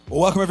Well,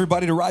 welcome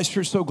everybody to Rise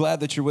Church. So glad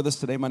that you're with us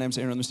today. My name's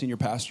Aaron. I'm the senior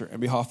pastor. On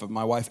behalf of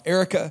my wife,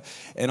 Erica,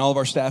 and all of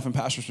our staff and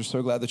pastors, we're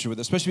so glad that you're with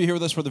us. Especially if you're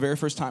here with us for the very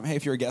first time. Hey,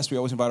 if you're a guest, we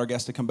always invite our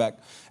guests to come back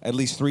at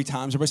least 3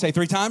 times. Everybody say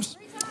 3 times?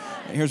 3 times.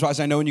 Here's why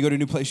I know when you go to a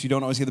new place, you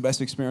don't always get the best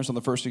experience on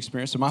the first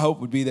experience. So my hope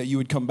would be that you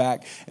would come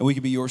back and we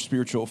could be your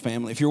spiritual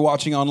family. If you're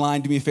watching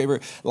online, do me a favor,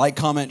 like,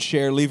 comment,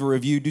 share, leave a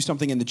review, do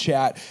something in the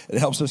chat. It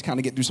helps us kind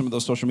of get through some of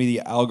those social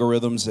media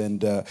algorithms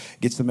and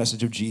gets the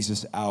message of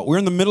Jesus out. We're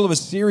in the middle of a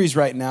series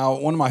right now,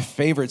 one of my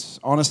favorites,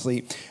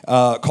 honestly,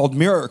 called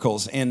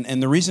Miracles.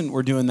 And the reason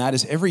we're doing that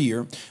is every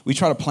year we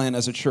try to plan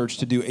as a church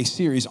to do a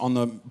series on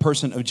the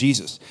person of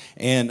Jesus.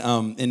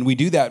 And we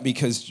do that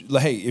because,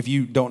 hey, if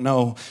you don't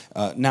know,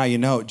 now you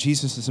know,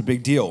 Jesus is a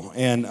big deal.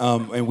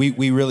 And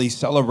we really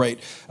celebrate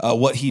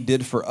what he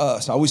did for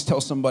us. I always tell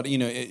somebody,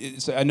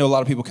 I know a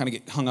lot of people kind of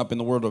get hung up in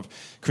the world of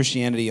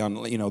Christianity on,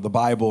 the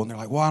Bible. And they're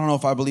like, well, I don't know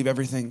if I believe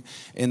everything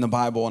in the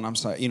Bible. And I'm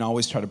sorry, I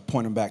always try to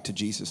point them back to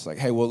Jesus. Like,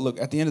 hey, well, look,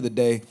 at the end of the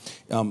day,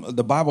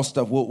 the Bible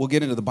stuff, we'll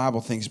get into the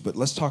Bible things, but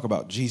let's talk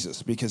about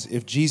Jesus. Because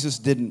if Jesus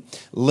didn't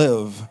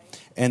live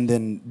and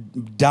then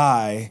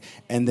die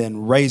and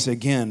then raise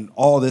again,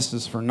 all this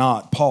is for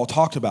naught. Paul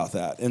talked about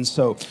that. And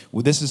so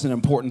this is an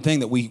important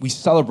thing that we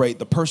celebrate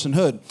the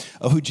personhood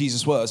of who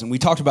Jesus was. And we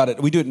talked about it.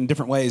 We do it in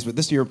different ways, but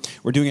this year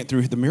we're doing it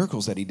through the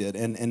miracles that he did.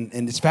 And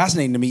it's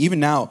fascinating to me. Even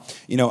now,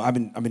 I've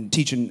been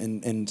teaching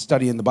and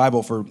studying the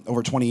Bible for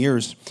over 20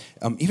 years.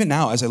 Even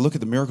now, as I look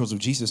at the miracles of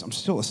Jesus, I'm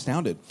still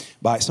astounded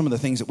by some of the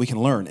things that we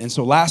can learn. And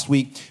so last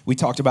week we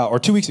talked about, or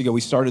 2 weeks ago,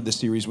 we started this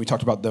series. We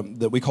talked about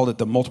we called it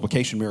the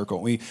multiplication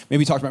miracle. We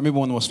talked about maybe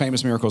one of the most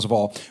famous miracles of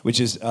all, which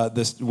is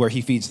this where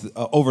he feeds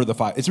over the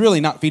 5. It's really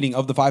not feeding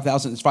of the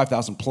 5,000. It's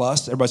 5,000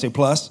 plus. Everybody say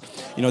plus.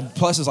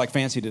 Plus is like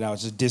fancy to now.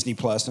 It's just Disney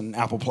Plus and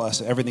Apple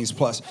Plus. Everything's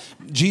plus.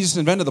 Jesus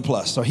invented the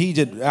plus, so he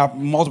did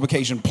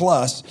multiplication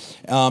plus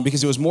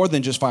because it was more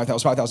than just 5,000.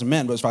 5,000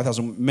 men, but it was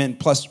 5,000 men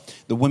plus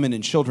the women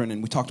and children.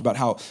 And we talked about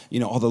how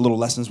all the little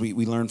lessons we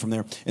learned from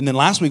there. And then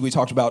last week we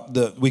talked about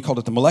we called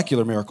it the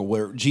molecular miracle,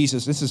 where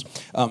Jesus. This is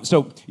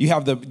so you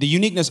have the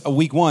uniqueness of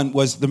week 1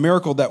 was the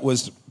miracle that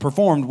was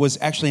performed was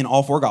actually in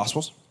all 4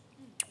 Gospels,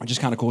 which is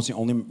kind of cool. It's the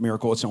only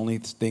miracle. It's the only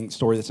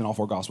story that's in all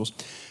 4 Gospels.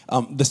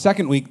 The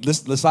second week,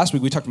 this last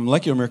week, we talked about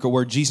molecular miracle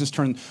where Jesus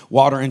turned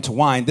water into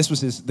wine. This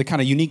was the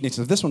kind of uniqueness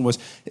of this one was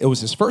it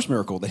was his first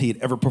miracle that he had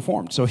ever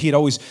performed. So he had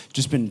always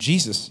just been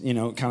Jesus,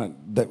 kind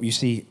of that you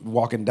see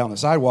walking down the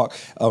sidewalk.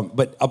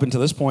 But up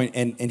until this point,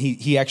 and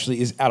he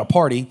actually is at a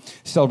party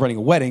celebrating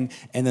a wedding,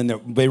 and then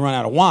they run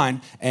out of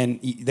wine,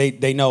 and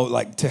they know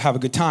like to have a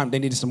good time they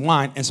needed some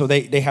wine, and so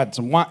they had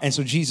some wine, and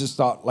so Jesus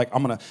thought like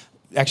I'm gonna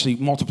actually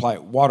multiply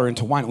water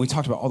into wine. And we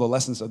talked about all the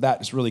lessons of that.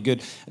 It's really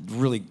good.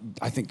 Really,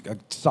 I think a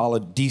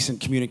solid,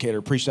 decent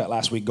communicator preached that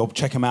last week. Go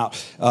check him out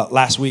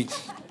last week.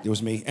 It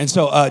was me. And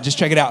so just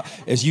check it out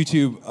as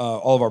YouTube,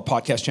 all of our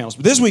podcast channels.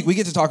 But this week, we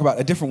get to talk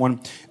about a different one.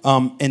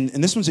 And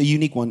this one's a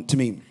unique one to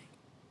me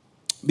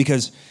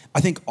because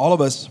I think all of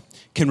us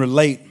can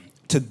relate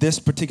to this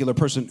particular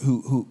person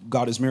who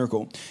got his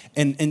miracle.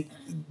 And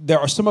there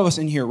are some of us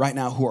in here right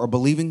now who are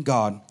believing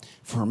God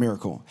for a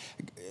miracle.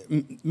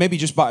 Maybe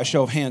just by a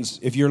show of hands,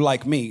 if you're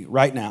like me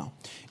right now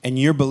and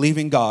you're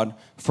believing God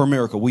for a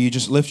miracle, will you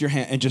just lift your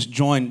hand and just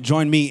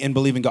join me in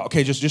believing God?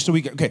 Okay, just so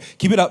we can, okay,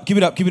 keep it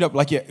up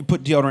like you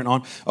put deodorant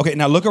on. Okay,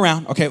 now look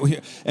around. Okay,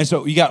 and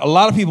so you got a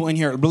lot of people in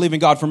here believing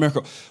God for a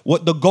miracle.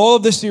 What the goal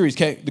of this series,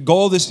 the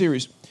goal of this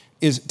series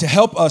is to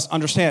help us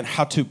understand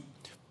how to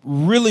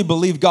really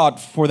believe God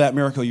for that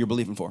miracle you're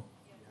believing for.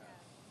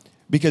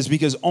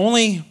 Because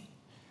only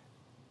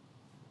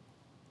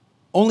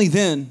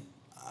then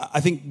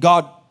I think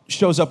God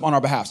shows up on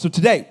our behalf. So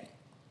today,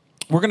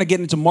 we're going to get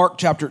into Mark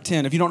chapter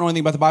 10. If you don't know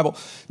anything about the Bible,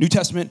 New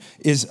Testament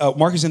is,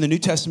 Mark is in the New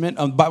Testament.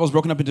 The Bible is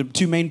broken up into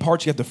 2 main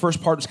parts. You have the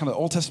first part, it's kind of the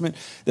Old Testament.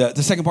 The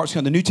second part is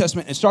kind of the New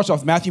Testament. It starts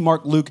off Matthew,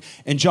 Mark, Luke,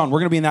 and John. We're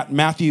going to be in that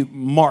Matthew,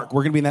 Mark.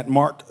 We're going to be in that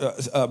Mark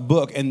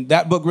book. And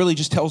that book really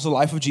just tells the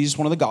life of Jesus,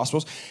 one of the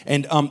Gospels.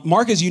 And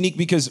Mark is unique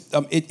because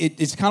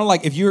it's kind of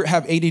like if you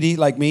have ADD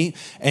like me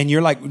and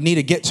you're like, need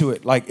to get to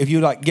it. Like if you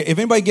like, if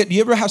anybody do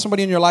you ever have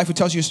somebody in your life who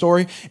tells you a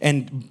story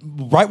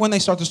and right when they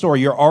start the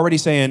story, you're already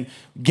saying,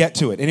 get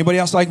to it. Anybody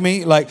else like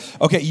me? Like,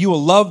 okay, you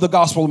will love the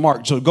Gospel of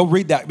Mark. So go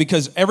read that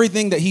because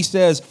everything that he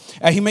says,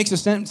 he makes a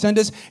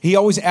sentence, he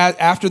always adds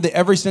after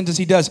every sentence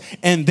he does.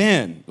 And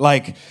then,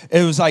 like,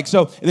 it was like,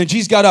 so, and then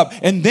Jesus got up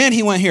and then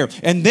he went here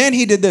and then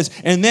he did this.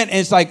 And then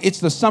it's like, it's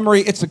the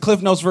summary, it's the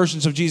Cliff Notes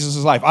versions of Jesus'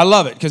 life. I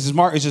love it because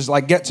Mark is just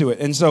like, get to it.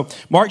 And so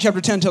Mark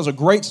chapter 10 tells a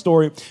great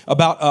story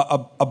about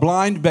a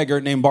blind beggar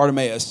named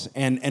Bartimaeus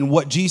and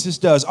what Jesus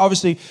does.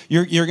 Obviously,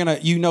 you're going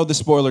to, the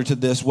spoiler to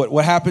this.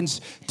 What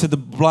happens to the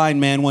blind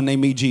man when they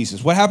meet Jesus?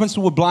 What happens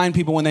to blind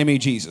people when they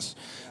meet Jesus?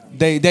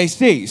 They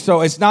see.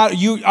 So it's not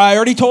you. I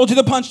already told you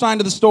the punchline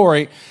to the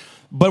story,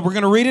 but we're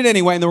going to read it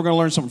anyway, and then we're going to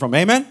learn something from it.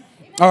 Amen?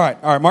 All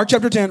right. Mark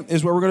chapter 10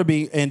 is where we're going to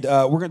be, and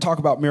we're going to talk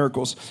about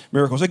miracles.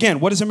 Again,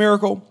 what is a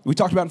miracle? We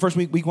talked about in first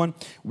week 1,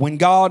 when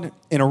God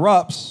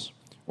interrupts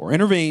or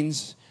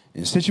intervenes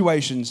in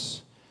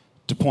situations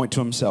to point to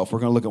himself. We're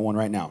going to look at one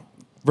right now.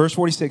 Verse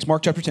 46,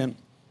 Mark chapter 10.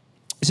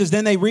 It says,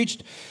 then they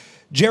reached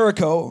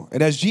Jericho,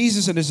 and as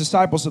Jesus and his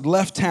disciples had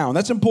left town,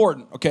 that's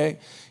important, okay?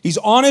 He's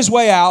on his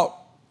way out,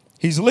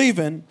 he's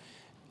leaving,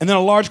 and then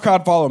a large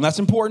crowd followed him. That's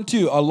important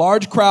too. A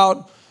large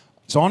crowd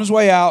is on his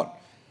way out,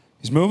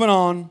 he's moving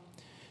on.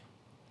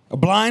 A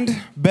blind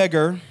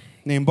beggar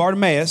named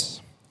Bartimaeus,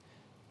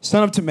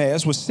 son of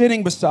Timaeus, was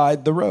sitting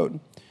beside the road.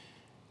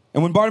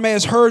 And when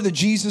Bartimaeus heard that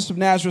Jesus of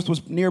Nazareth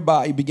was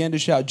nearby, he began to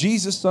shout,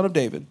 Jesus, son of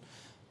David,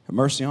 have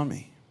mercy on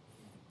me.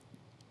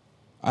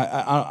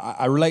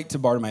 I relate to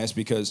Bartimaeus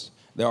because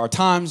there are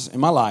times in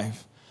my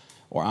life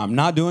where I'm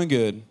not doing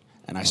good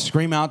and I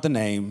scream out the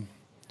name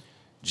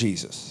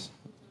Jesus.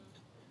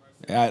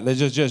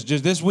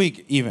 Just this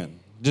week even.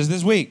 Just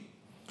this week.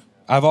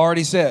 I've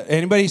already said,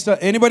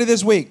 anybody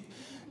this week,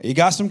 you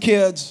got some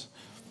kids,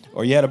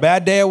 or you had a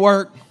bad day at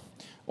work,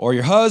 or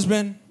your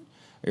husband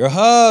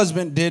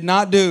did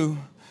not do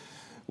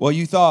what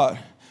you thought,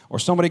 or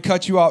somebody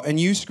cut you off and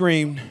you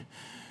screamed,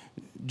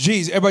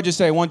 Jesus. Everybody just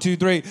say 1, 2,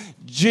 3,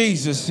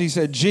 Jesus. He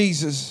said,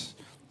 Jesus,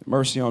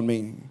 mercy on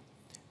me.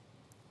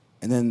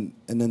 And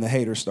then the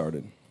haters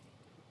started.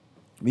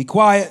 Be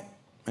quiet.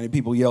 Many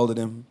people yelled at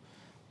him,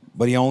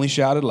 but he only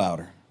shouted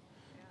louder.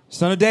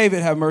 Son of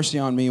David, have mercy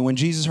on me. And when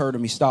Jesus heard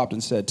him, he stopped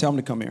and said, tell him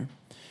to come here.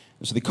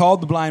 And so they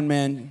called the blind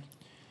man.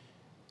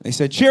 They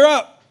said, cheer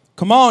up.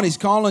 Come on, he's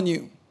calling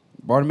you.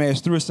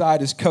 Bartimaeus threw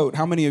aside his coat.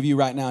 How many of you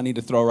right now need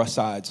to throw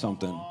aside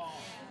something?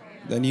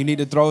 Then you need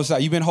to throw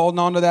aside. You've been holding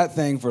on to that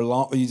thing for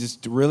long. You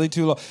just really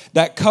too long.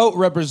 That coat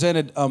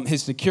represented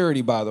his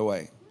security, by the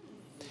way.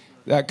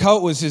 That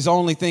coat was his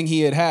only thing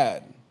he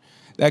had.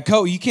 That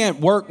coat, you can't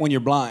work when you're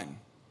blind.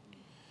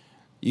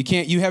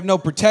 You have no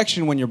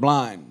protection when you're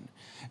blind.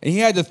 And he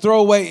had to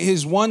throw away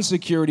his one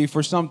security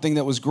for something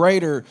that was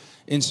greater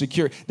in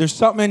security. There's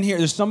something in here.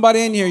 There's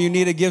somebody in here you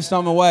need to give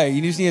something away.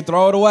 You just need to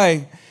throw it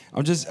away.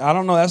 I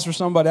don't know. That's for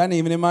somebody. I didn't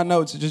even in my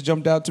notes. It just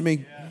jumped out to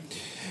me.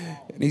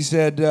 And he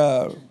said,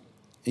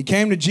 he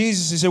came to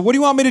Jesus. He said, what do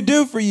you want me to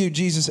do for you?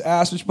 Jesus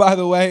asked, which, by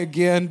the way,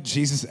 again,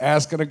 Jesus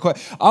asking a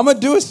question. I'm going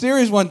to do a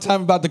series one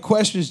time about the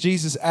questions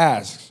Jesus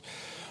asks.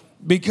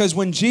 Because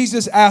when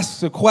Jesus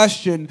asks a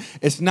question,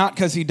 it's not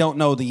because he don't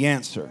know the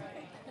answer.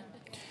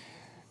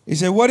 He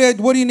said, what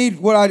do you need?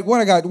 What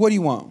I got? What do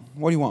you want?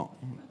 What do you want?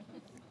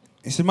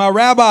 He said, my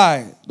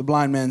rabbi, the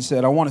blind man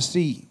said, I want to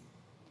see.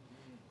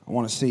 I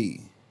want to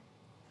see.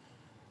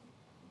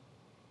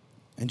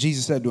 And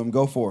Jesus said to him,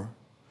 go for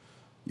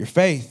your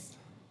faith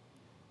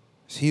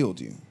has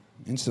healed you.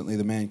 Instantly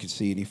the man could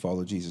see and he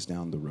followed Jesus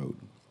down the road.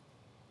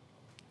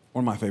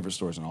 One of my favorite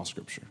stories in all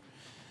Scripture.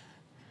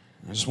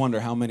 I just wonder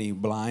how many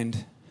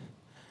blind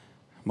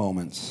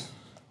moments,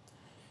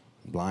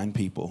 blind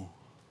people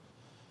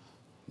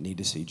need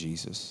to see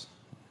Jesus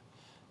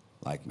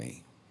like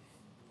me.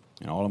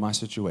 In all of my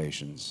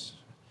situations,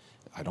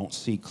 I don't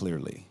see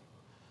clearly.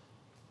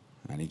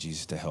 I need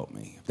Jesus to help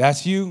me. If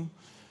that's you,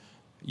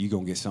 you're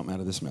going to get something out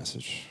of this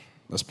message.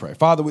 Let's pray.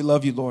 Father, we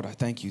love you, Lord. I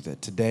thank you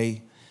that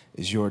today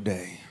is your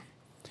day.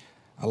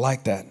 I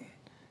like that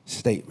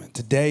statement.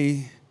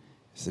 Today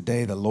is the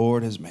day the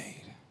Lord has made.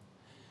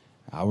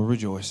 I will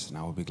rejoice and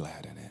I will be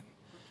glad in it.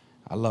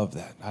 I love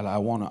that. I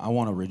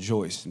want to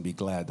rejoice and be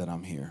glad that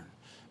I'm here.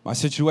 My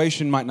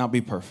situation might not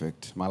be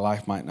perfect. My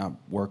life might not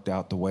work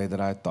out the way that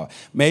I thought.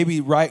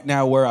 Maybe right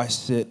now where I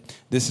sit,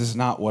 this is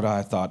not what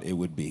I thought it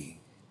would be.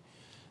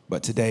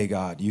 But today,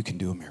 God, you can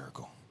do a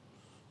miracle.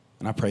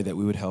 And I pray that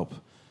you would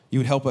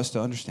help us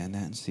to understand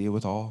that and see it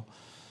with all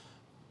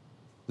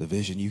the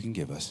vision you can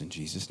give us in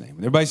Jesus' name.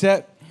 Everybody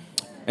said?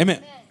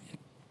 Amen.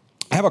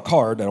 I have a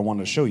card that I wanted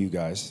to show you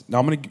guys. Now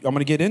I'm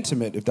gonna get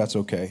intimate if that's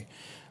okay.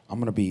 I'm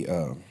gonna be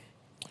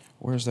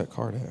where's that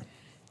card at?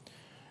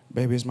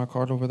 Baby, is my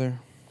card over there?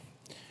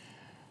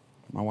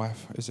 My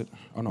wife, is it?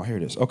 Oh no, here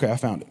it is. Okay, I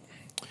found it.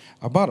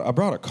 I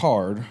brought a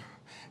card.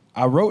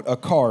 I wrote a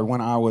card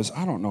when I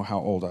don't know how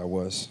old I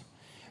was.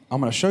 I'm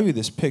gonna show you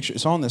this picture.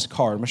 It's on this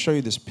card. I'm gonna show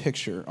you this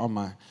picture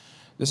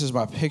this is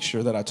my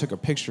picture that I took a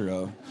picture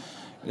of.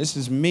 This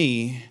is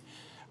me.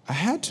 I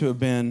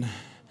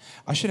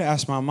should have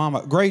asked my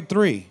mama. Grade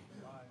 3.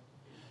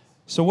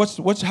 So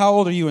how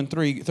old are you in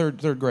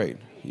third grade?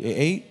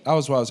 8? I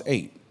was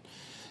 8.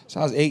 So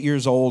I was 8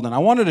 years old, and I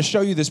wanted to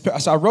show you this.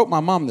 So I wrote my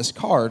mom this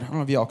card. I don't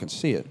know if y'all can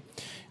see it.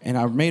 And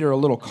I made her a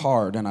little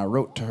card, and I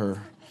wrote to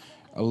her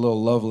a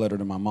little love letter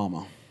to my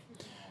mama.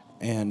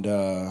 And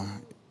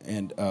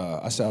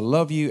I said, I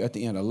love you at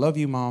the end. I love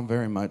you, Mom,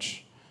 very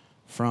much.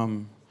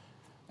 And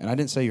I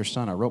didn't say your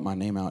son. I wrote my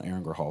name out,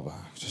 Aaron Grijalva,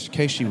 just in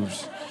case she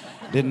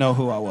didn't know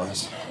who I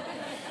was.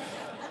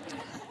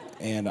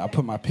 And I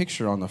put my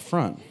picture on the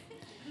front.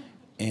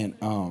 And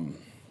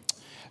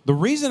the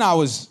reason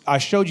I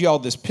showed you all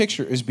this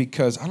picture is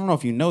because, I don't know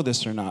if you know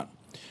this or not,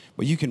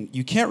 but you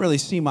can't really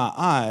see my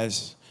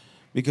eyes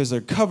because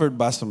they're covered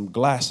by some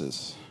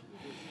glasses.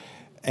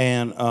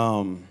 And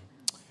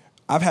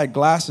I've had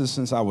glasses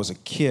since I was a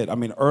kid. I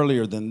mean,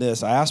 earlier than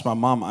this. I asked my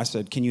mom, I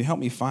said, can you help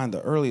me find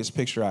the earliest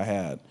picture I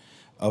had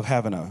of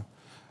having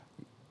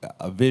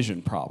a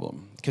vision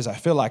problem? Because I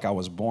feel like I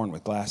was born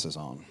with glasses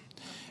on.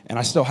 And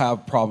I still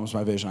have problems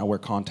with my vision. I wear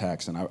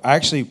contacts, and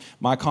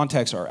my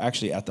contacts are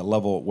actually at the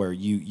level where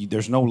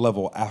there's no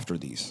level after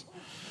these.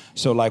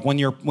 So like when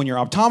your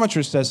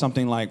optometrist says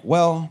something like,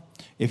 well,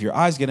 if your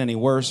eyes get any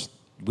worse,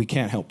 we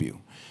can't help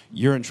you.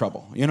 You're in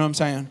trouble. You know what I'm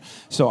saying?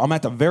 So I'm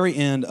at the very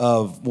end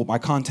of what my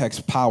contacts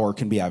power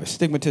can be. I have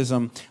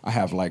astigmatism. I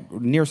have like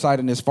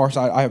nearsightedness,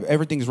 farsight. I have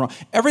everything's wrong.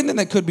 Everything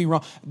that could be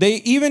wrong. They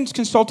even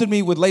consulted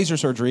me with laser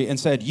surgery and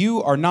said,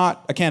 you are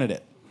not a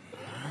candidate.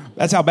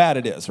 That's how bad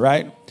it is,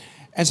 right?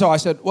 And so I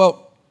said,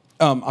 well,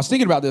 I was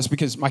thinking about this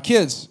because my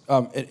kids,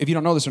 if you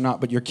don't know this or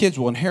not, but your kids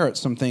will inherit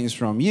some things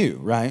from you,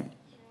 right?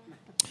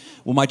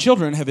 Well, my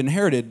children have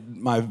inherited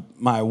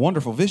my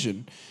wonderful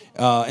vision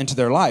into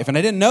their life. And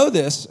I didn't know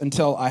this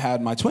until I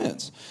had my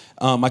twins.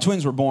 My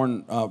twins were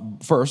born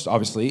first,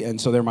 obviously, and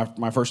so they're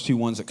my first two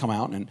ones that come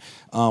out. And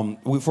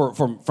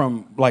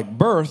from like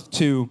birth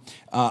to,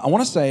 I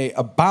want to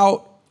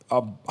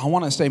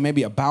say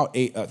maybe about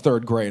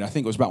third grade. I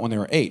think it was about when they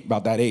were 8,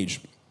 about that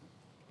age.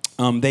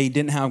 They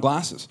didn't have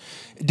glasses.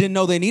 Didn't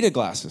know they needed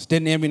glasses.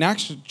 Didn't even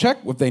actually check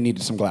if they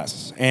needed some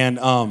glasses. And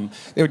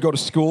they would go to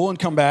school and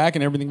come back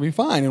and everything would be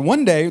fine. And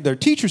one day their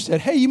teacher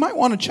said, hey, you might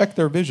want to check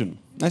their vision.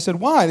 And I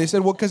said, why? They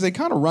said, well, because they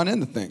kind of run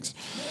into things.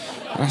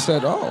 And I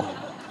said, oh,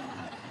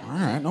 all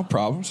right, no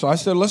problem. So I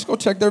said, let's go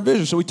check their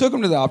vision. So we took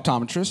them to the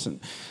optometrist and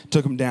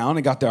took them down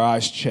and got their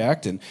eyes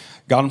checked and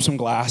got them some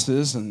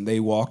glasses, and they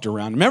walked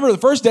around. Remember, the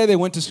first day they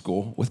went to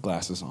school with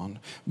glasses on.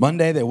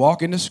 Monday, they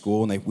walk into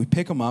school, and we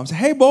pick them up and say,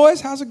 hey,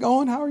 boys, how's it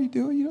going? How are you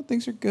doing? You know,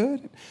 things are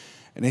good.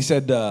 And they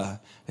said,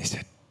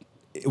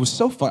 it was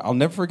so fun. I'll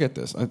never forget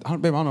this. I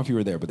don't know if you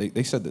were there, but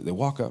they said that they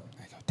walk up, and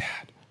they go,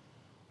 Dad,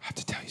 I have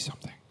to tell you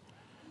something.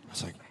 I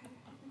was like,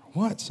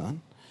 what,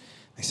 son?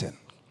 They said,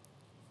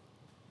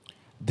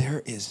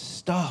 there is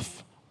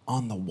stuff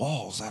on the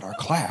walls at our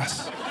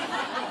class.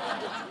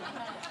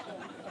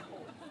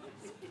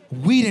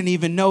 We didn't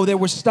even know there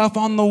was stuff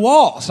on the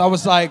walls. I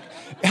was like,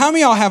 how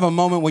many of y'all have a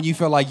moment when you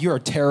feel like you're a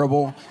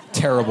terrible,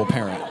 terrible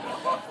parent?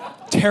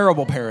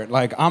 Terrible parent.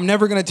 Like, I'm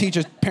never going to teach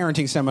a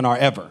parenting seminar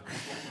ever.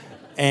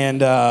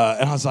 And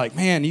I was like,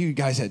 man, you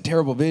guys had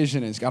terrible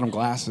vision, and it's got them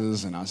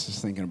glasses, and I was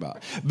just thinking about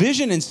it.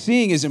 Vision and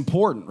seeing is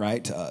important,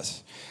 right, to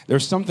us.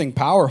 There's something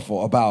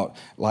powerful about,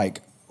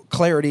 like,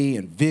 clarity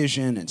and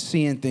vision and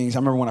seeing things. I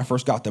remember when I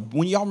first got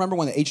when y'all remember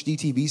when the HD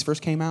TVs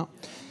first came out?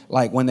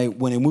 Like when they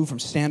moved from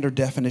standard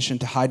definition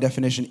to high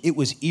definition, it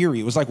was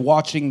eerie. It was like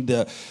watching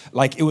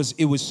it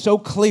was so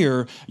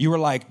clear. You were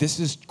like,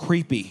 this is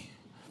creepy.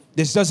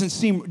 This doesn't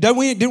seem,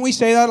 didn't we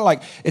say that?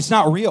 Like, it's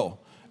not real.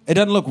 It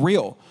doesn't look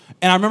real.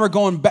 And I remember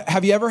going back,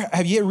 have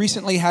you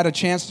recently had a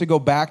chance to go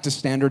back to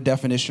standard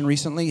definition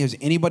recently? Has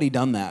anybody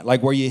done that?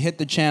 Like where you hit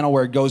the channel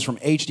where it goes from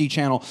HD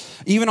channel,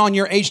 even on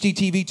your HD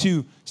TV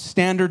to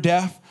standard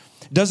def?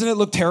 Doesn't it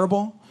look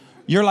terrible?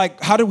 You're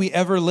like, how do we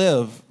ever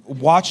live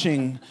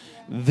watching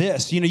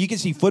this? You know, you can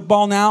see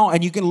football now,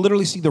 and you can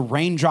literally see the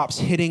raindrops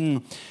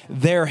hitting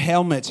their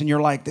helmets, and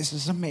you're like, this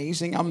is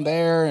amazing, I'm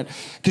there.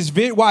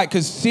 Why?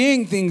 Because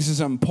seeing things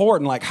is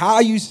important, like how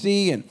you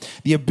see, and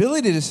the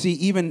ability to see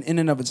even in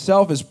and of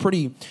itself is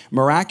pretty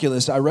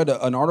miraculous. I read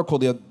an article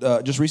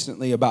just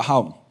recently about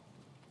how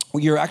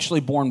you're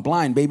actually born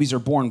blind. Babies are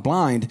born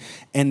blind,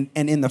 and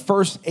in the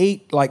first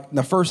 8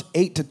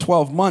 to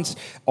 12 months,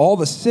 all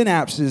the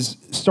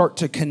synapses start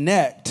to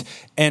connect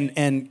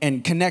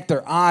and connect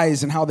their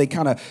eyes, and how they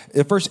kind of,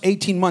 the first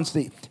 18 months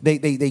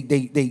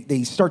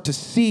they start to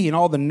see, and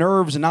all the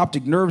nerves and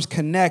optic nerves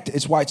connect.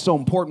 It's why it's so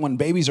important when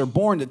babies are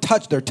born to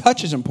touch. Their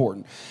touch is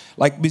important,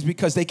 like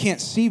because they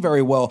can't see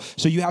very well,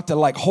 so you have to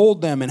like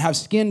hold them and have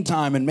skin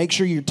time and make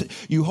sure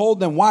you hold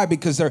them. Why?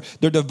 Because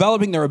they're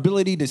developing their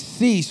ability to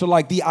see. So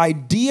like the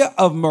idea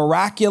of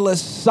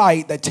miraculous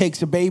sight that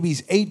takes a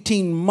baby's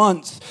 18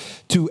 months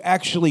to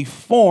actually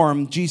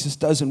form, Jesus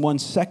does in 1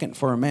 second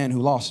for a man who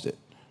lost it.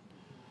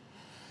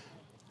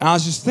 And I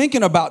was just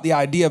thinking about the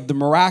idea of the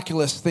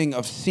miraculous thing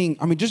of seeing.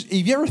 I mean, have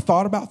you ever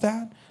thought about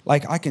that?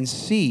 Like, I can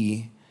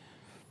see,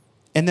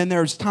 and then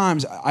there's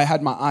times I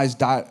had my eyes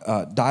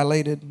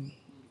dilated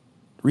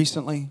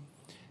recently,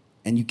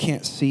 and you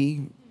can't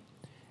see.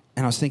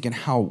 And I was thinking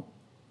how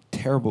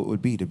terrible it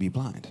would be to be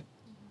blind.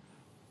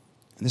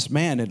 And this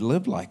man had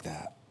lived like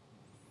that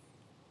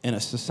in a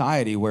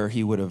society where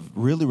he would have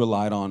really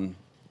relied on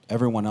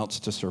everyone else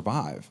to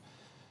survive.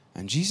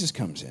 And Jesus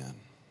comes in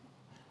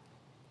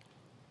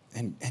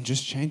and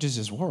just changes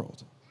his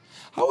world.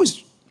 I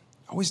always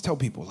tell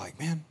people, like,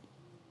 man,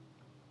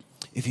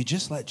 if you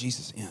just let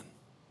Jesus in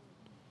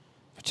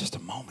for just a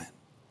moment,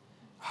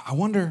 I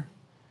wonder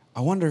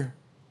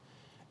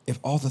if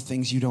all the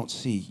things you don't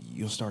see,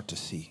 you'll start to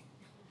see.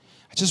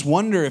 I just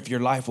wonder if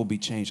your life will be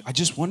changed. I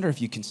just wonder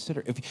if you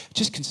consider, if you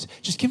just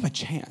give him a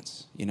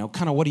chance, you know,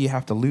 kind of what do you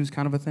have to lose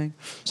kind of a thing.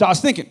 So I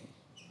was thinking,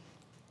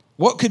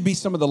 what could be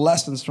some of the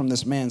lessons from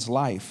this man's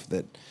life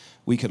that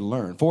we could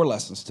learn. 4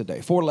 lessons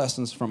today. 4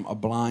 lessons from a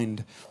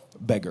blind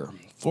beggar.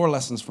 4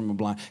 lessons from a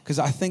blind. Because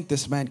I think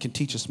this man can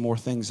teach us more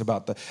things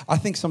I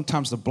think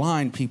sometimes the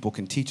blind people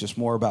can teach us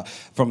more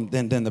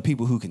than the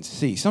people who can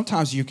see.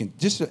 Sometimes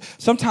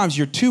sometimes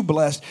you're too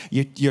blessed,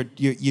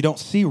 you don't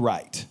see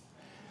right.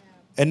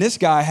 And this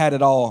guy had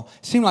it all,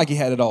 seemed like he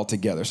had it all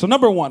together. So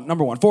number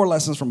one, 4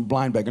 lessons from a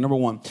blind beggar. Number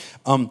 1,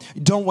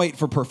 don't wait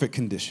for perfect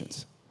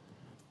conditions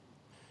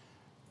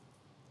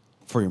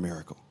for your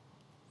miracle.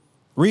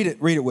 Read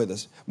it with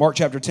us. Mark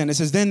chapter 10, it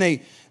says, then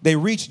they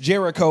reached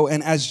Jericho,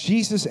 and as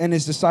Jesus and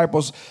his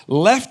disciples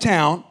left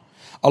town,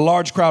 a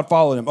large crowd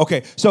followed him.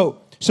 Okay,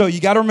 so you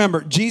got to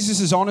remember,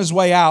 Jesus is on his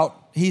way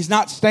out. He's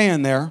not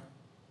staying there.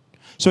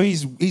 So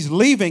he's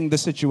leaving the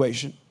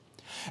situation.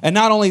 And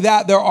not only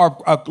that, there are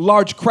a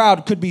large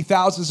crowd, could be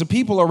thousands of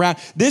people around.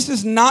 This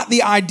is not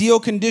the ideal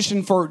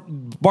condition for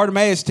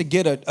Bartimaeus to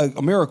get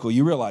a miracle.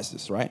 You realize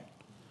this, right?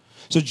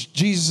 So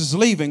Jesus is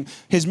leaving.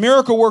 His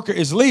miracle worker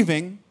is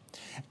leaving.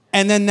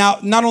 And then now,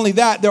 not only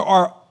that, there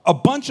are a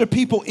bunch of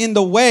people in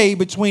the way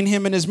between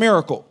him and his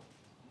miracle.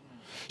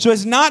 So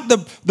it's not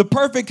the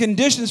perfect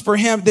conditions for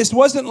him. This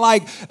wasn't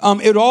like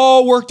it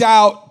all worked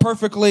out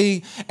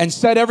perfectly and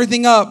set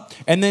everything up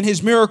and then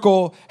his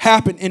miracle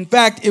happened. In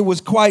fact, it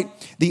was quite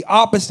the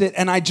opposite.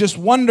 And I just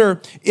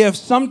wonder if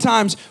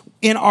sometimes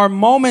in our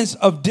moments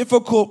of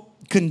difficult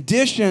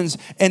conditions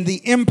and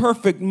the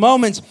imperfect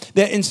moments,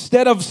 that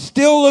instead of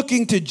still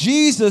looking to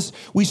Jesus,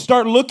 we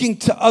start looking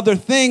to other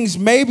things,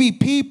 maybe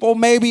people,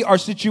 maybe our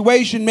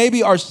situation,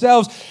 maybe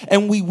ourselves,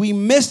 and we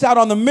miss out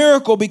on the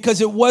miracle because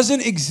it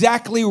wasn't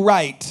exactly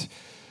right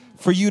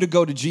for you to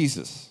go to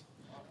Jesus.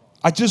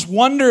 I just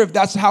wonder if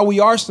that's how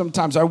we are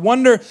sometimes. I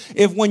wonder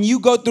if when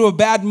you go through a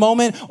bad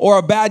moment or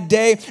a bad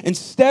day,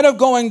 instead of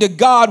going to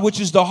God,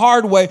 which is the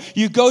hard way,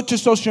 you go to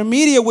social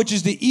media, which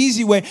is the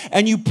easy way,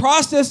 and you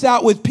process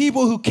out with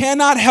people who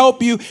cannot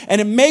help you,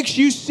 and it makes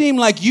you seem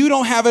like you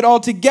don't have it all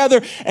together.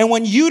 And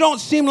when you don't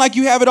seem like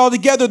you have it all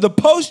together, the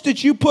post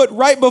that you put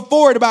right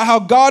before it about how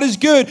God is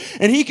good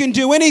and he can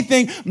do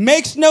anything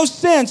makes no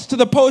sense to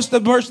the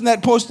person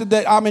that posted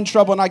that I'm in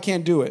trouble and I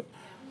can't do it.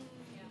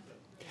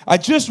 I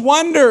just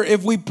wonder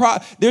if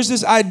there's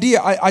this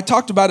idea. I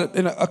talked about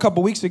it a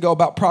couple weeks ago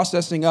about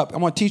processing up. I'm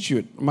going to teach you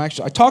it.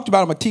 I talked about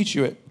it. I'm going to teach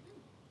you it.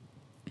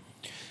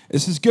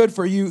 This is good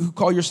for you who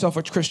call yourself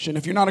a Christian.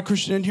 If you're not a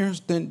Christian in here,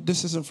 then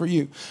this isn't for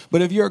you.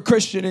 But if you're a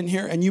Christian in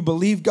here and you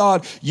believe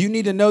God, you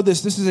need to know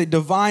this. This is a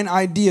divine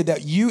idea that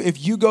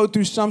if you go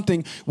through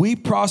something, we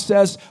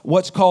process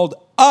what's called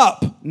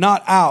up,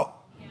 not out.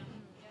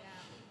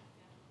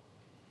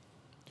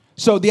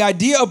 So the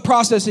idea of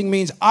processing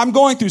means I'm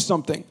going through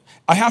something.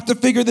 I have to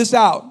figure this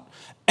out.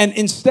 And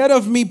instead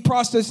of me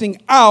processing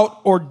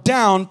out or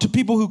down to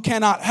people who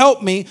cannot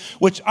help me,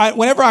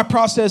 whenever I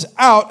process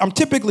out, I'm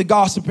typically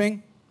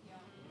gossiping.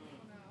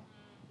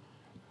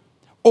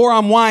 Or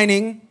I'm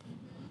whining.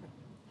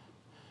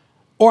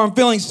 Or I'm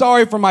feeling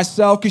sorry for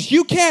myself because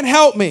you can't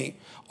help me.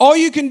 All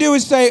you can do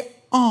is say,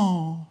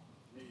 oh.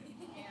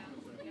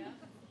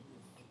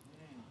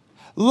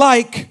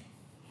 Like.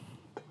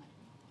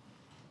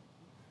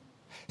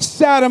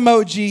 Sad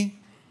emoji.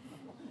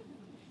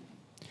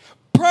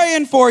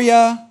 Praying for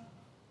you.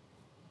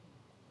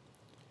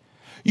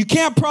 You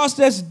can't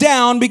process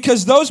down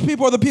because those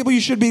people are the people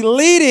you should be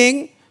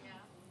leading.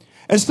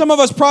 And some of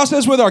us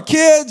process with our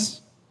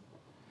kids,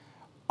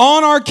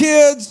 on our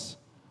kids.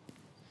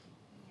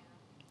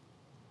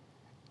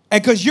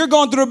 And because you're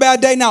going through a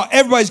bad day, now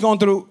everybody's going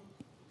through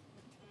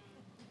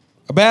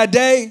a bad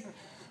day.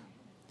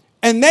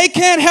 And they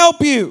can't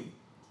help you.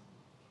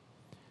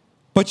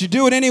 But you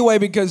do it anyway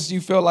because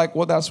you feel like,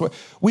 well, that's what.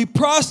 We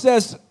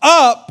process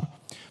up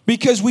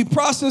because we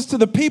process to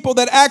the people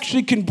that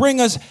actually can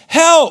bring us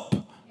help.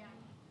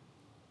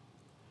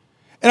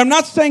 And I'm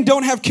not saying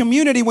don't have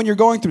community when you're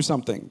going through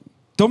something.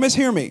 Don't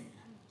mishear me.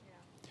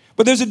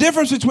 But there's a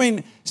difference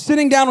between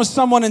sitting down with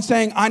someone and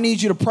saying, I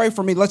need you to pray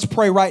for me. Let's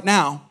pray right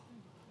now.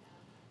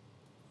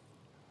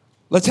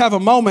 Let's have a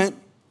moment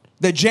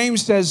that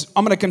James says,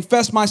 I'm going to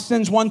confess my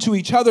sins one to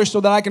each other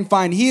so that I can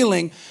find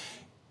healing.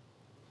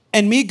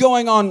 And me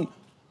going on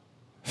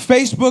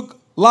Facebook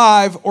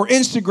Live or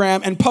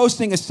Instagram and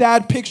posting a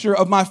sad picture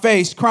of my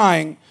face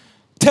crying,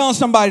 telling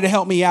somebody to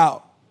help me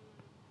out.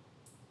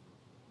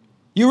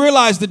 You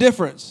realize the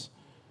difference.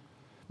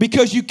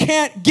 Because you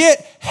can't get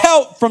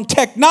help from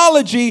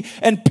technology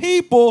and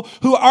people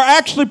who are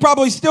actually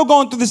probably still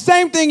going through the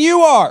same thing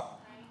you are.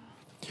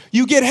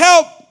 You get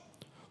help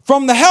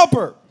from the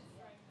helper,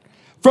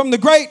 from the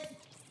great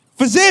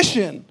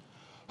physician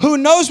who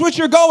knows what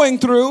you're going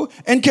through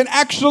and can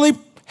actually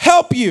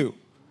help you.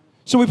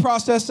 So we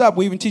process up.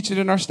 We even teach it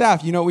in our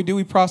staff. You know what we do?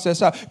 We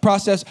process up.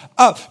 Process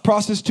up.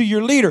 Process to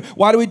your leader.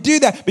 Why do we do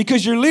that?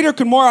 Because your leader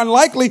can more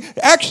unlikely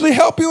actually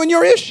help you in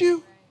your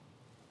issue.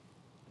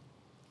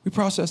 We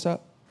process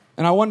up.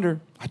 And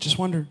I just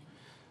wonder,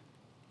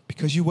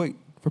 because you wait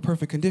for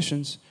perfect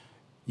conditions,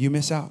 you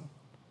miss out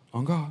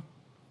on God.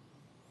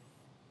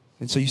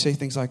 And so you say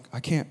things like,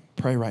 I can't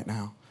pray right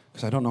now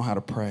because I don't know how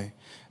to pray.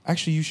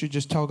 Actually, you should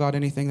just tell God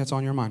anything that's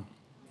on your mind.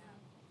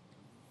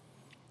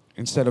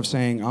 Instead of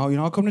saying, oh,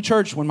 I'll come to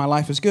church when my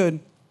life is good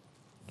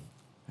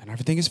and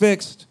everything is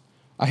fixed.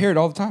 I hear it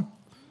all the time.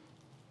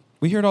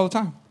 We hear it all the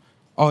time.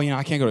 Oh,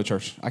 I can't go to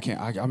church. I can't.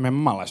 I mean,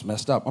 my life's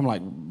messed up. I'm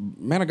like,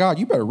 man of God,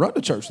 you better run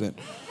to church then.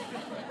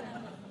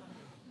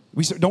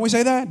 Don't we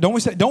say that?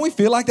 Don't we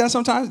feel like that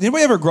sometimes? Did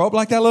we ever grow up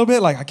like that a little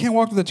bit? Like, I can't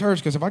walk to the church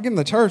because if I get in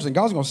the church, then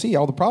God's going to see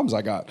all the problems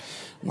I got.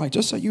 I'm like,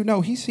 just so you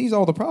know, he sees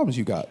all the problems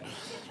you got.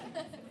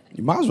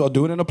 You might as well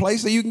do it in a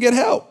place that you can get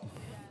help.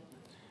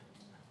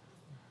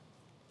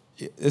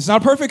 It's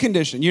not a perfect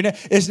condition.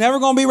 It's never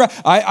going to be right.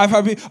 I'm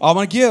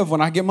going to give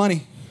when I get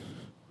money.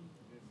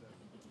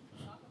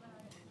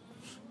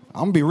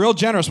 I'm going to be real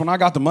generous when I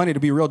got the money to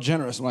be real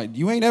generous. I'm like,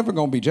 you ain't ever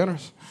going to be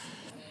generous.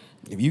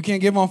 If you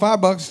can't give on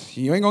 $5,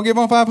 you ain't going to give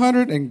on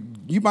 500,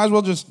 and you might as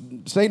well just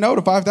say no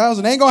to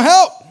 5,000. It ain't going to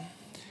help.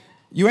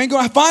 You ain't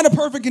going to find a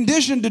perfect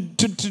condition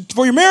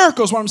for your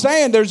miracles, what I'm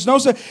saying. There's no,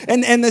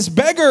 and this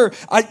beggar,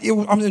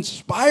 I'm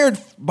inspired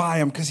by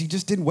him because he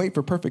just didn't wait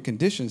for perfect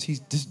conditions. He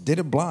just did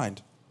it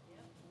blind.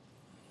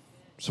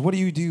 So what do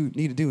you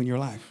need to do in your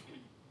life?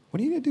 What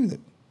do you need to do that?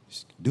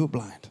 Just do it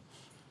blind.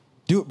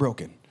 Do it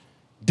broken.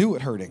 Do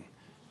it hurting.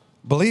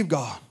 Believe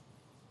God.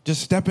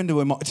 Just step into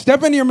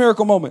your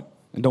miracle moment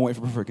and don't wait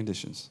for perfect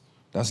conditions.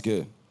 That's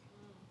good.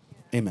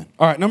 Amen.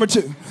 All right, number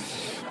 2.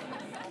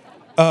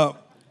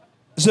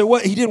 So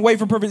what he didn't wait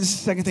for perfect. This is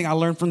the second thing I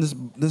learned from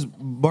this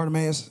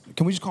Bartimaeus.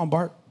 Can we just call him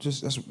Bart?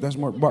 That's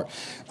more Bart.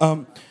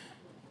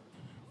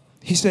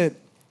 He said,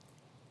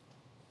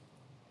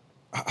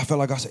 I felt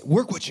like I said,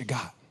 work what you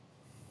got.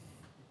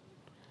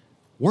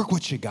 Work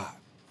what you got.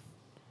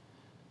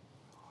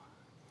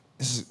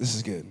 This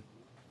is good.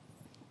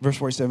 Verse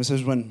 47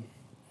 says, when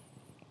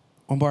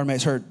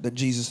Bartimaeus heard that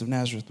Jesus of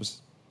Nazareth was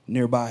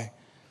nearby,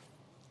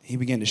 he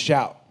began to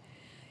shout,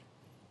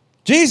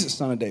 Jesus,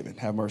 son of David,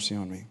 have mercy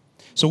on me.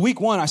 So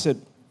week 1, I said,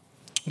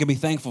 you got to be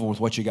thankful with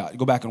what you got.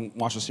 Go back and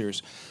watch the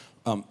series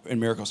in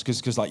Miracles,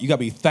 because like you got to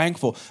be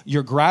thankful.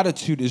 Your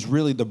gratitude is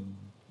really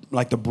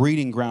the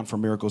breeding ground for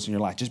miracles in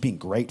your life. Just being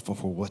grateful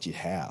for what you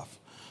have.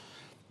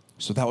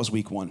 So that was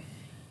week 1.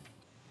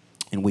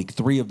 In week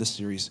 3 of the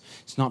series,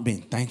 it's not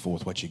being thankful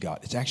with what you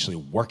got. It's actually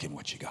working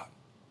what you got.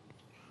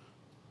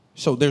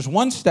 So there's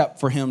one step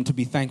for him to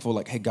be thankful,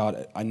 like, hey,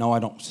 God, I know I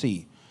don't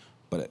see,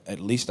 but at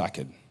least I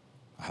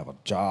have a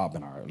job,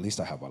 or at least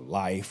I have a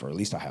life, or at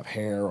least I have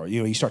hair, or,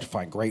 you start to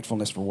find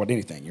gratefulness for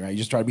anything, right? You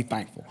just try to be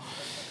thankful.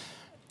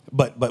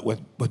 But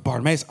with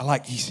Bartimaeus,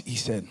 he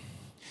said,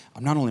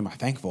 I'm not only am I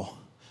thankful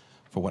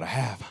for what I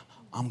have,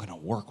 I'm going to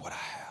work what I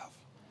have.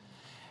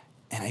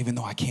 And even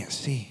though I can't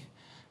see,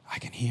 I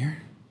can hear.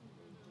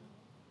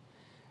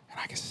 And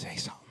I can say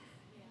something.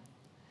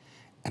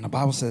 And the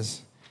Bible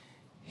says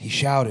he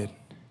shouted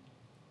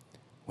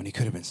when he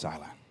could have been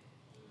silent.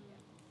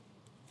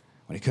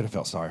 When he could have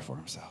felt sorry for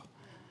himself.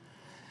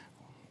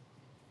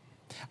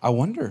 I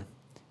wonder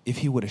if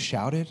he would have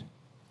shouted,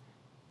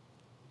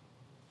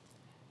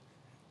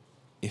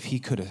 if he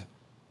could have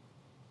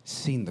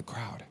seen the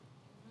crowd.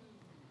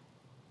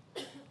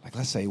 Like,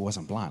 let's say he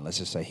wasn't blind. Let's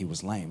just say he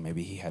was lame.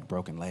 Maybe he had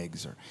broken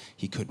legs or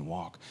he couldn't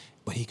walk,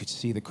 but he could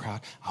see the crowd.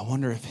 I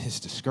wonder if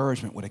his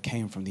discouragement would have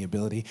came from the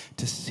ability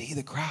to see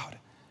the crowd.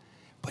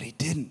 But he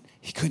didn't.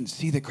 He couldn't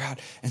see the crowd.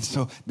 And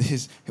so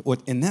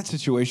in that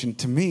situation,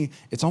 to me,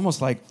 it's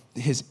almost like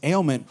his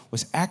ailment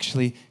was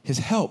actually his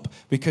help,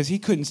 because he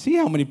couldn't see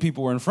how many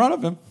people were in front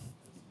of him.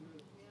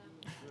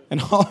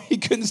 And all he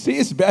couldn't see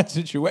is a bad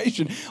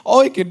situation.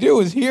 All he could do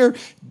is hear,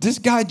 this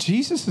guy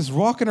Jesus is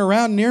walking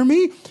around near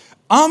me.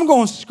 I'm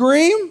going to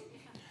scream.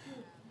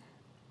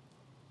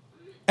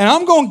 And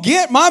I'm going to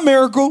get my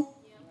miracle.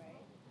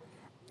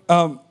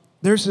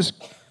 There's this,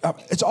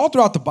 it's all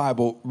throughout the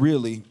Bible,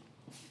 really,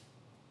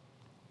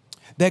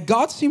 that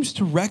God seems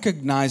to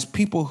recognize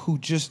people who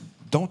just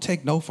don't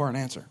take no for an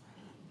answer.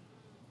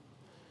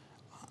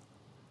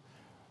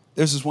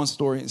 There's this one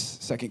story in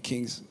 2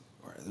 Kings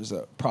where there's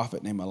a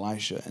prophet named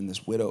Elisha and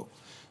this widow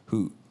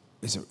who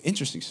is an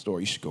interesting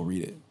story. You should go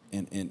read it.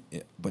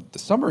 But the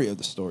summary of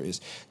the story is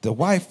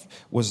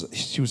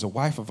she was a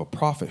wife of a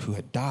prophet who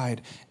had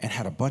died and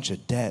had a bunch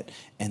of debt,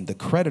 and the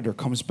creditor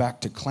comes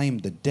back to claim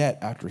the debt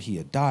after he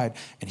had died,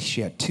 and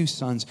she had 2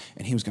 sons,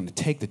 and he was going to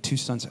take the 2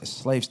 sons as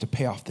slaves to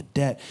pay off the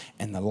debt.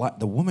 And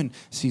the woman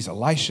sees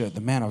Elisha,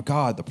 the man of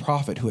God, the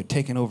prophet who had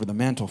taken over the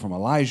mantle from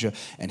Elijah,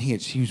 and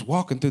he was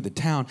walking through the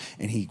town,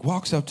 and he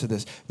walks up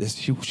to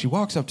she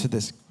walks up to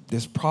this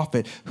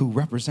prophet who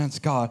represents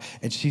God,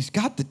 and she's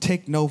got to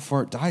take no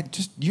for it.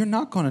 You're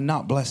not going to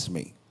not bless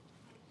me.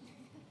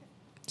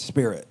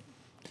 Spirit,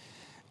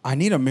 I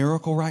need a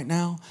miracle right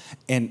now.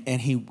 And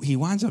he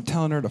winds up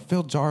telling her to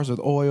fill jars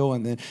with oil,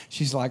 and then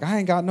she's like, I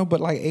ain't got no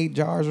but like 8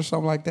 jars or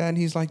something like that. And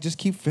he's like, just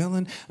keep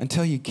filling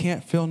until you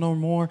can't fill no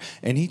more.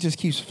 And he just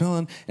keeps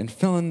filling and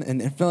filling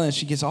and filling. And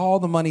she gets all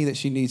the money that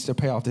she needs to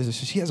pay off this.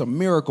 She has a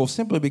miracle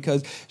simply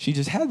because she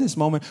just had this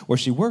moment where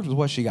she worked with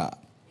what she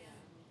got.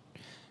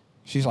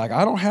 She's like,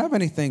 I don't have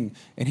anything.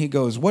 And he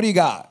goes, what do you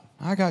got?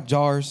 I got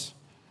jars.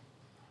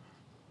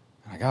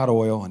 I got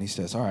oil. And he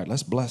says, all right,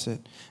 let's bless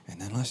it.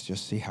 And then let's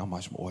just see how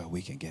much oil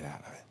we can get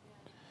out of it.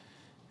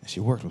 and she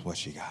worked with what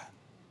she got.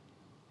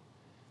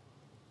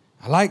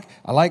 I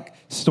like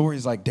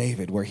stories like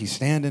David where he's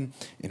standing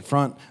in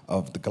front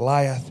of the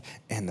Goliath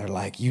and they're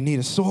like, you need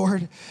a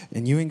sword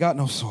and you ain't got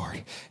no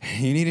sword.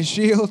 And you need a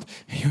shield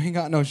and you ain't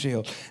got no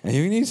shield. And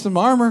you need some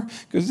armor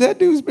because that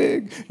dude's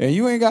big and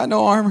you ain't got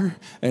no armor.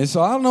 And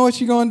so I don't know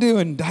what you're going to do.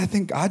 And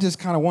I just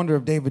kind of wonder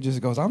if David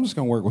just goes, I'm just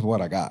going to work with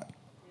what I got.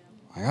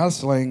 I got a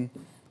sling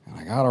and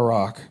I got a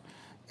rock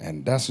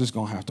and that's just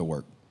going to have to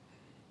work.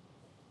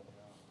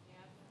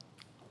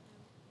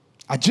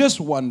 I just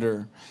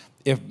wonder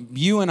if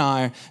you and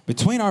I,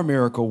 between our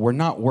miracle, we're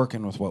not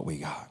working with what we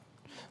got.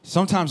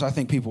 Sometimes I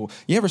think people,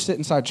 you ever sit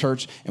inside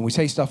church and we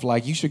say stuff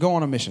like, you should go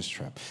on a missions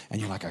trip. And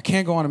you're like, I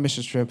can't go on a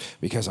missions trip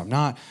because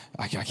I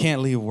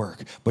can't leave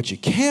work. But you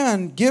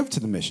can give to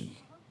the mission.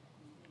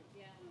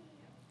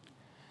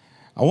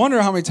 I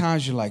wonder how many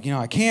times you're like,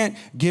 I can't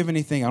give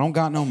anything. I don't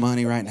got no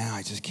money right now.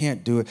 I just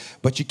can't do it.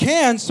 But you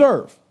can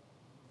serve.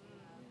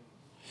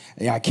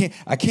 Yeah,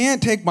 I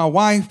can't take my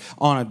wife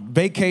on a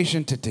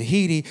vacation to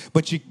Tahiti,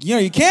 but you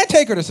can't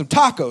take her to some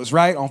tacos,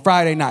 right, on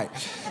Friday night.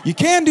 You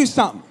can do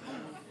something.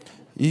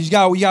 You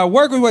got to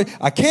work with what.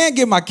 I can't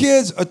give my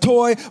kids a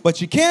toy, but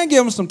you can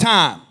give them some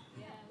time.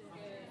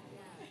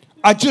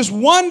 I just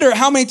wonder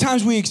how many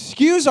times we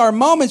excuse our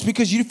moments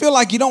because you feel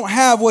like you don't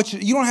have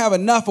you don't have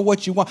enough of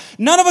what you want.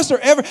 None of us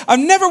I've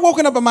never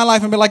woken up in my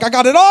life and been like, I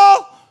got it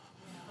all.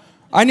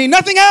 I need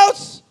nothing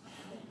else.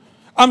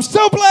 I'm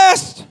so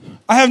blessed.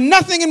 I have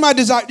nothing in my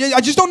desire.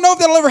 I just don't know if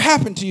that'll ever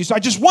happen to you. So I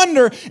just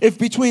wonder if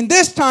between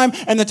this time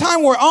and the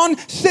time we're on,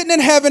 sitting in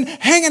heaven,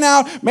 hanging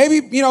out,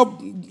 maybe, I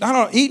don't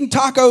know, eating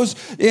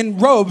tacos in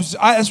robes.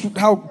 That's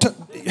how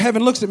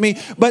heaven looks at me.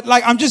 But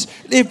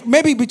if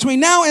maybe between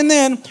now and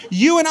then,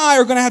 you and I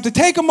are going to have to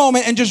take a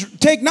moment and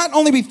just not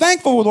only be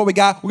thankful with what we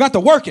got, we're going to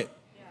have to work it.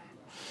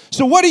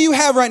 So what do you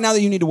have right now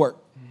that you need to work?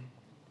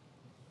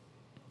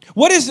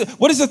 What is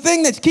the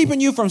thing that's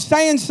keeping you from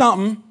saying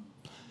something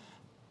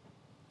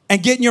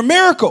and getting your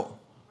miracle?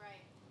 Right.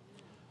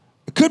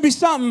 It could be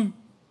something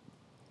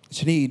that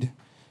you need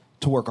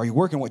to work. Are you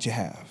working what you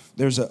have?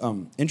 There's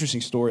an interesting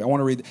story. I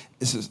want to read.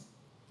 This is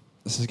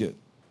good.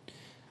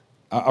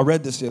 I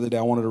read this the other day.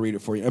 I wanted to read it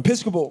for you.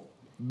 Episcopal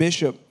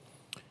Bishop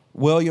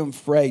William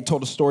Frey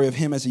told a story of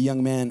him as a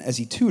young man that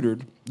he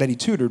tutored,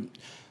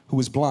 who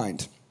was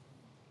blind.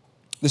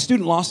 The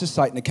student lost his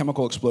sight in a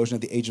chemical explosion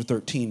at the age of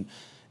 13.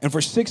 And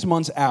for 6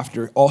 months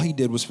after, all he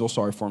did was feel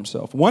sorry for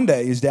himself. One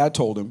day, his dad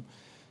told him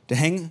to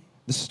hang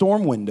the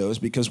storm windows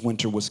because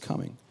winter was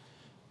coming.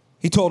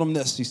 He told him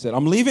this. He said,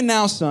 I'm leaving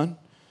now, son,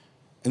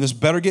 and this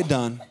better get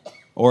done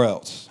or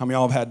else. How many of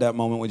y'all have had that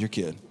moment with your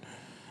kid?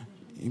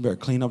 You better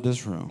clean up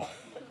this room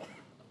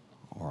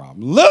or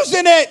I'm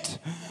losing it.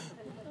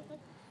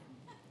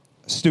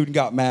 A student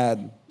got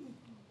mad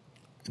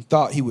and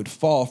thought he would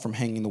fall from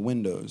hanging the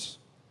windows.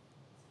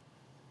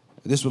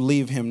 This would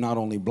leave him not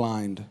only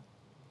blind,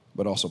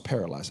 but also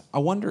paralyzed. I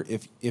wonder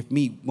if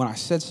when I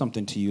said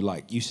something to you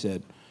like you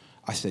said,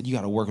 I said, you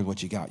got to work with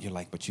what you got. You're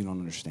like, but you don't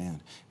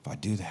understand. If I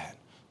do that,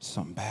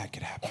 something bad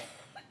could happen.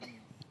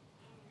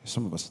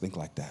 Some of us think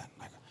like that.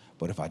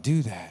 But if I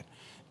do that,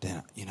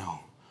 then,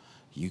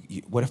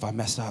 what if I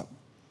mess up?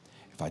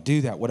 If I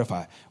do that, what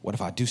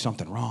if I do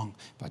something wrong?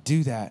 If I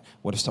do that,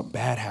 what if something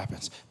bad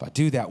happens? If I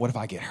do that, what if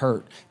I get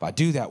hurt? If I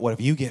do that, what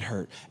if you get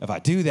hurt? If I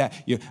do that,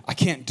 I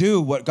can't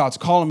do what God's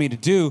calling me to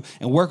do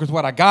and work with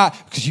what I got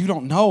because you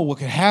don't know what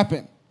could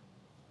happen.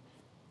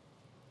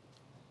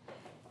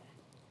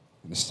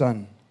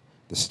 And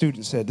the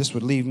student said, this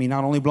would leave me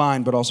not only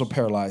blind, but also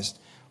paralyzed.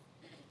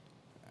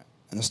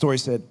 And the story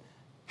said,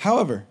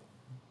 however,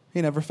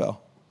 he never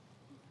fell.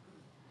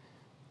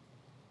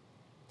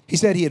 He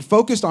said he had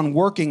focused on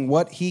working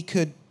what he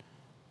could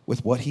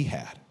with what he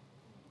had.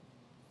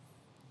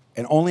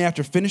 And only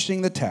after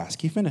finishing the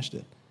task, he finished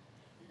it,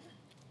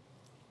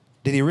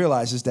 did he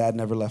realize his dad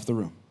never left the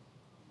room.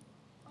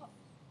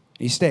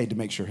 He stayed to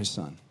make sure his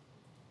son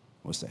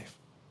was safe.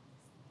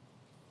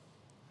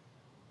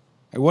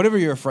 And whatever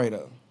you're afraid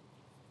of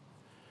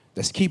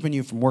that's keeping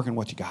you from working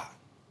what you got,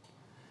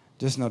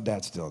 just know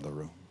Dad's still in the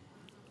room.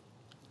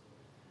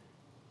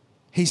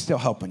 He's still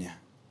helping you.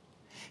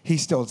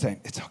 He's still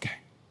saying, it's okay.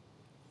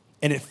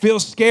 And it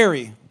feels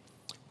scary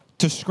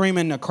to scream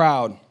in a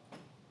crowd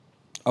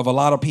of a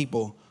lot of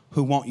people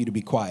who want you to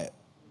be quiet.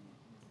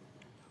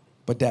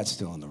 But Dad's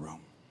still in the room.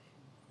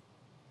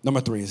 Number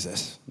three is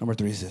this.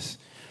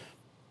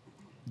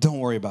 Don't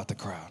worry about the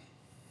crowd.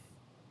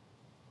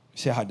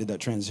 See how I did that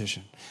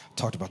transition? I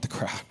talked about the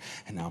crowd,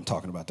 and now I'm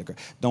talking about the crowd.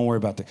 Don't worry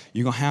about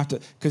you're going to have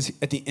to, because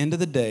at the end of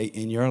the day,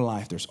 in your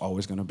life, there's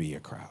always going to be a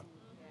crowd.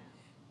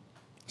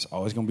 There's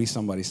always going to be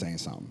somebody saying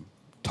something,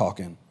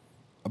 talking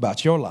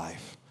about your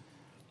life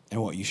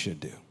and what you should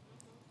do.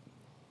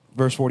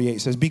 Verse 48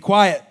 says, be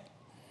quiet.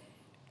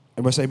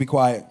 Everybody say, be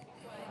quiet.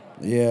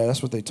 Yeah,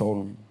 that's what they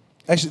told him.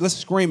 Actually, let's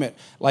scream it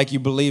like you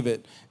believe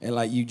it and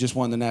like you just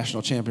won the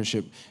national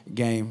championship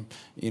game.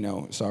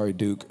 Sorry,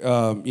 Duke.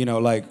 You're going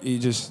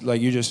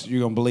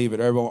to believe it.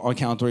 Everyone on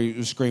count three,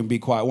 just scream, be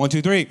quiet. 1,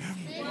 2, 3. Be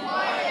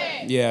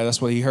quiet. Yeah, that's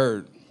what he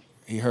heard.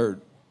 He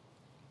heard.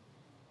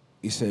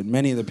 he said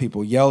many of the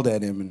people yelled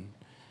at him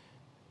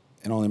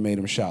and only made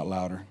him shout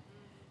louder.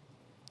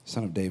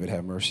 Son of David,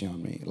 have mercy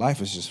on me.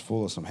 Life is just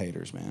full of some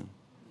haters, man.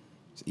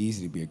 It's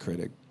easy to be a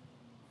critic.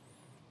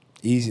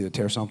 Easy to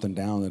tear something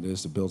down than it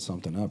is to build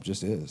something up.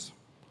 Just is.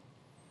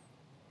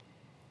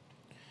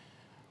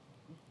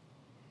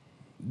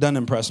 Doesn't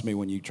impress me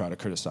when you try to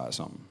criticize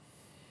something.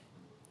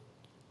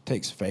 It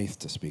takes faith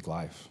to speak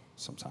life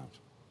sometimes.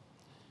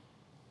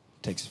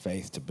 It takes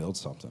faith to build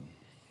something.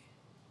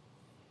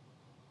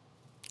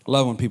 I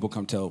love when people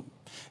come tell.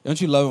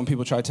 Don't you love when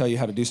people try to tell you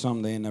how to do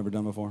something they ain't never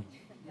done before?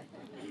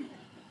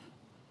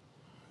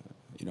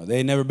 You know, they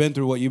ain't never been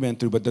through what you've been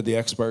through, but they're the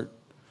expert.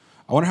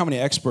 I wonder how many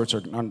experts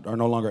are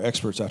no longer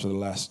experts after the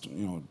last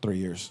 3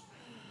 years.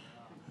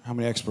 How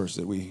many experts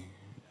did we?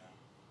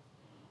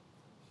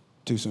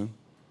 Too soon?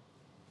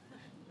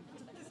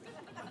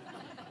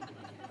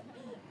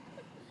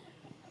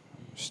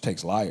 It just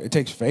takes life. It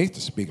takes faith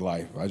to speak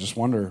life. I just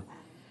wonder.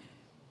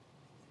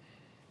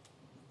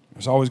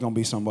 There's always going to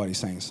be somebody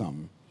saying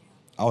something.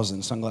 I was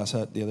in the Sunglass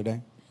Hut the other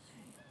day.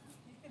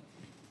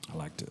 I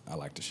like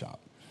to shop.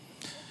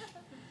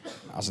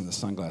 I was in the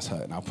Sunglass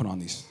Hut, and I put on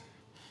these.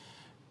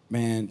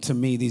 Man, to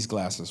me, these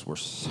glasses were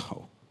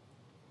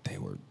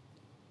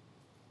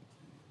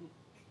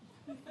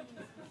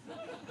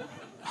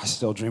I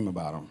still dream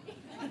about them.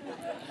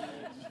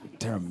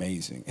 They're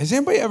amazing. Has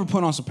anybody ever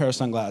put on some pair of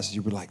sunglasses?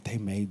 You were like, they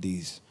made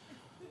these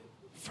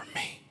for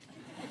me.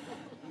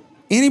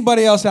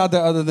 Anybody else out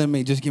there other than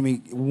me? Just give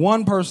me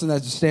one person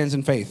that stands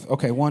in faith.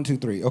 Okay, 1, 2,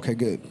 3. Okay,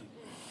 good.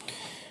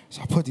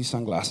 So I put these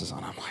sunglasses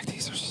on. I'm like,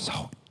 these are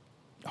so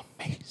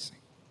amazing.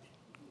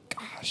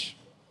 Gosh.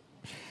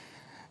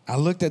 I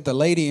looked at the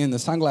lady in the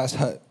Sunglass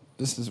Hut.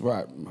 This is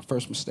right, my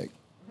first mistake.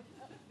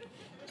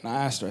 And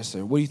I asked her, I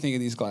said, what do you think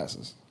of these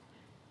glasses?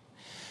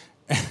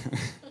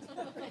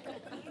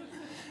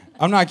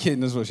 I'm not kidding,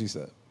 this is what she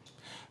said.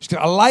 She said,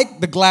 I like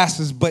the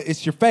glasses, but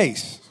it's your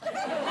face.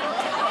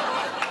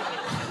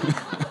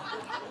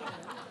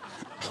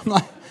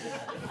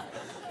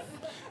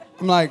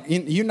 I'm like,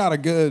 you're not a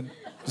good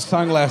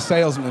sunglass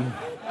salesman.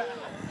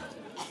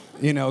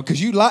 You know,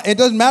 because it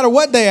doesn't matter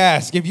what they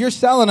ask. If you're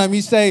selling them,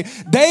 you say,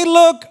 they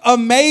look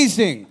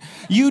amazing.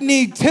 You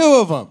need 2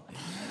 of them.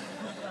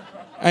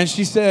 And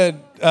she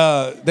said,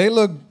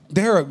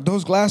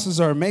 those glasses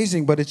are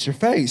amazing, but it's your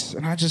face.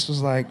 And I just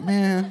was like,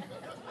 man.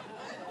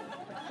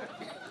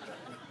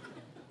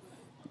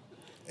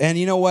 And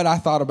you know what? I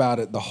thought about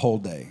it the whole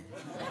day.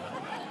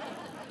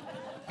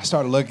 I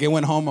started looking. I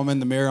went home. I'm in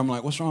the mirror. I'm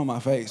like, what's wrong with my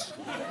face?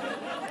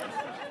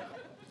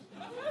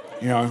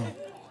 You know,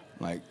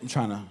 like I'm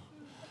trying to.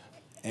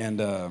 And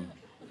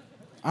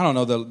I don't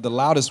know, the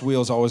loudest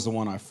wheel is always the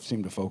one I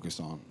seem to focus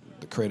on,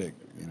 the critic,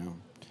 you know.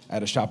 I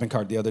had a shopping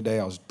cart the other day,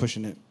 I was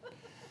pushing it,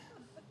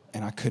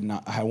 and I could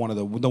not, I had one of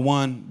the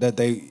one that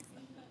they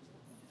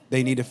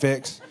need to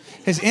fix.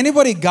 Has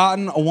anybody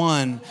gotten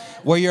one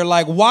where you're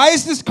like, why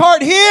is this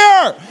cart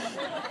here?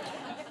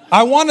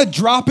 I want to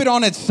drop it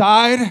on its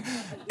side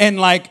and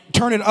like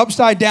turn it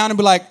upside down and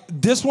be like,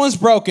 this one's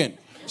broken,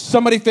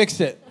 somebody fix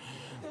it.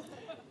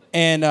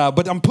 And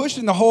but I'm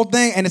pushing the whole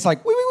thing, and it's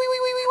like, wee, wee, wee,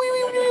 wee, wee,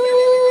 wee, wee, wee,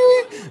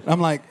 wee, wee. I'm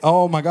like,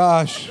 oh my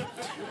gosh.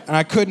 And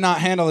I could not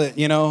handle it,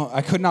 you know.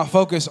 I could not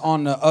focus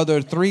on the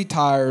other 3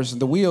 tires,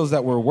 the wheels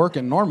that were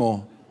working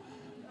normal,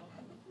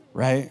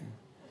 right?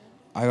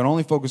 I could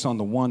only focus on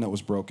the one that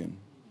was broken.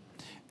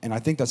 And I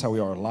think that's how we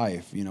are in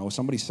life. You know,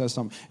 somebody says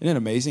something. Isn't it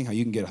amazing how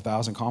you can get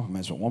 1,000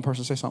 compliments, but one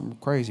person says something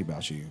crazy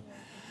about you?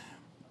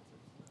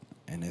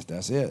 And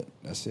that's it.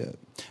 That's it.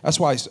 That's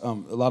why a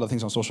lot of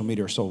things on social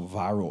media are so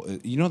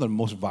viral. You know, the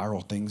most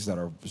viral things that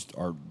are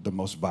the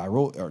most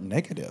viral are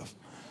negative.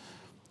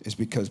 It's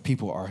because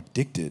people are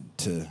addicted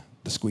to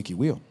the squeaky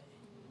wheel.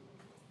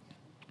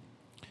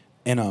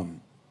 And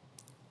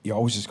you're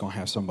always just going to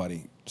have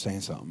somebody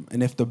saying something.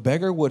 And if the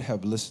beggar would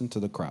have listened to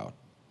the crowd,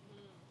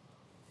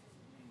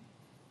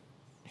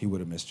 he would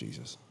have missed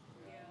Jesus.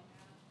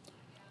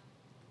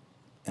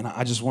 And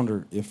I just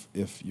wonder if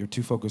you're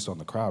too focused on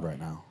the crowd right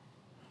now.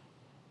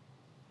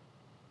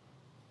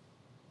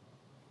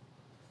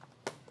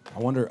 I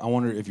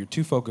wonder if you're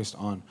too focused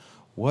on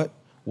what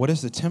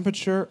is the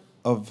temperature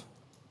of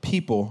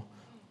people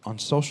on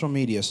social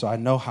media so I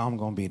know how I'm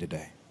going to be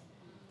today.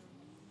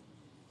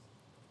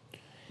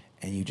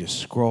 And you just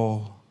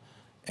scroll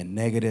and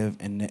negative,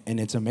 and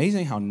it's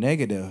amazing how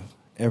negative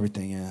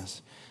everything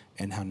is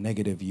and how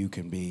negative you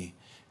can be.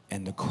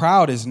 And the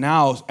crowd is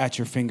now at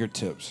your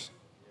fingertips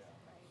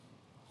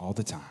all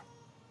the time.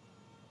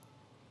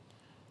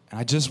 And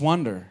I just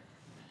wonder,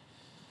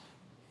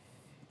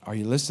 are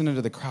you listening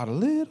to the crowd a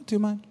little too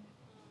much?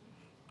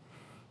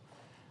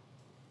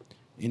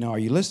 You know, are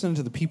you listening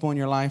to the people in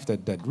your life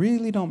that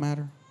really don't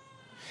matter?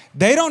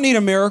 They don't need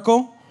a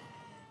miracle,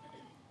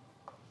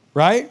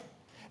 right?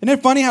 Isn't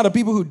it funny how the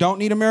people who don't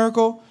need a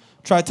miracle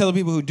try to tell the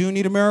people who do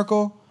need a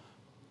miracle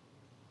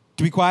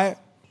to be quiet?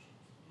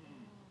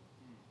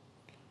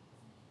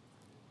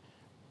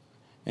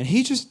 And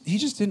he just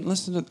didn't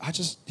listen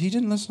to, he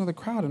didn't listen to the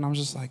crowd. And I was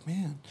just like,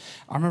 man,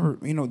 I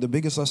remember, the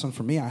biggest lesson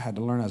for me I had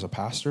to learn as a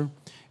pastor.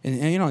 And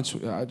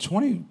it's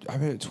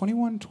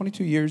 21,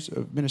 22 years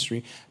of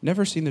ministry,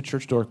 never seen the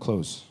church door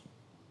close.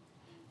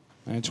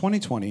 And in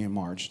 2020, in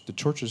March, the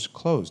church is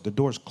closed. The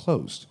doors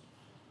closed.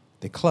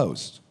 They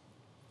closed.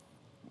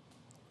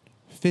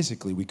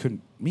 Physically, we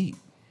couldn't meet.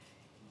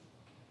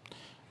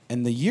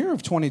 And the year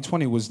of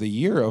 2020 was the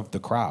year of the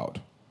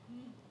crowd.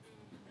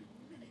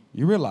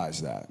 You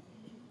realize that?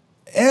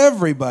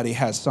 Everybody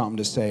has something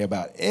to say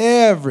about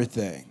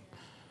everything.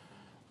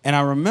 And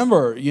I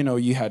remember,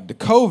 you had the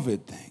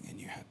COVID thing, and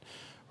you had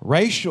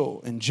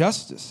racial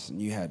injustice,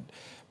 and you had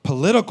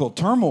political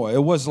turmoil.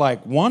 It was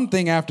like one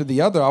thing after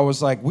the other. I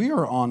was like, we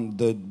are on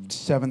the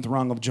 7th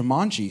rung of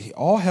Jumanji.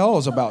 All hell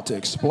is about to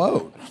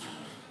explode.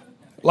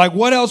 Like,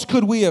 what else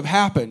could we have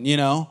happened,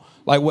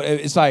 Like,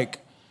 it's like,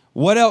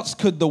 what else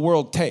could the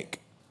world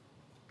take?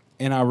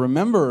 And I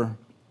remember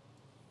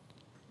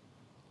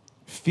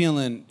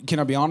feeling, can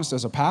I be honest,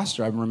 as a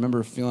pastor, I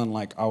remember feeling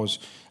like I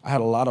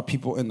had a lot of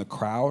people in the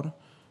crowd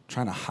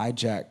trying to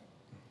hijack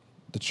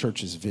the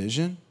church's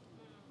vision.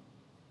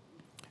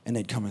 And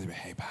they'd come and say,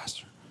 hey,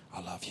 pastor,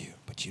 I love you,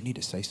 but you need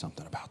to say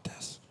something about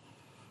this.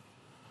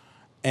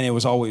 And it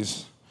was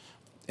always,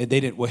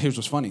 here's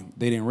what's funny.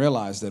 They didn't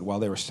realize that while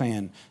they were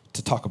saying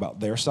to talk about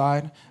their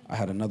side, I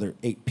had another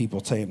 8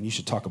 people saying, you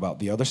should talk about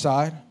the other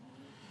side.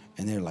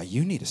 And they're like,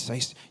 you need to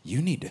say,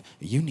 and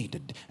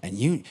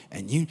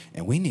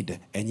we need to,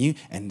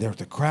 and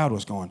the crowd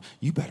was going,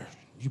 you better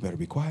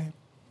be quiet.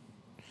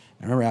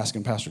 I remember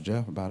asking Pastor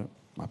Jeff about it,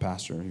 my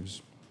pastor, he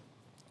was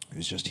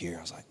just here.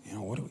 I was like,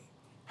 how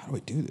do we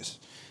do this?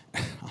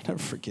 I'll never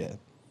forget.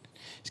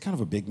 He's kind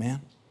of a big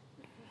man.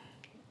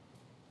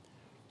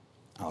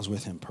 I was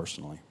with him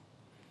personally.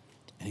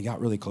 And he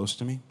got really close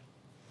to me.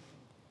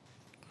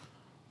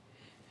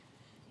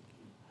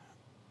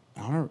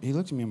 He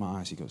looked at me in my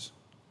eyes. He goes,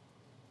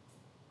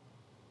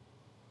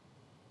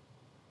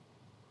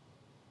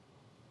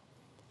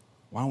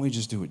 why don't we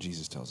just do what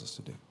Jesus tells us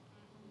to do?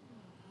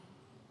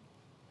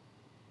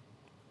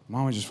 Why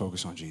don't we just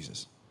focus on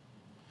Jesus?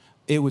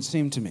 It would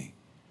seem to me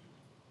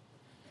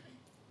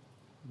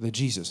that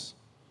Jesus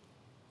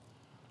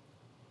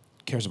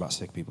cares about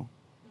sick people.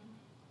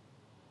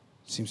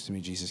 It seems to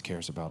me Jesus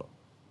cares about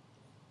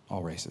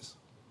all races.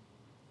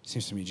 It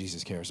seems to me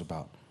Jesus cares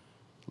about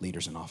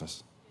leaders in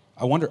office.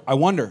 I wonder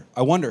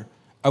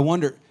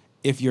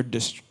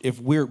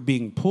if we're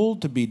being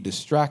pulled to be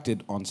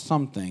distracted on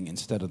something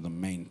instead of the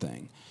main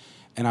thing.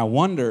 And I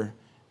wonder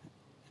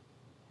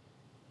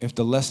if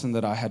the lesson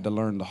that I had to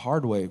learn the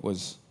hard way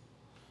was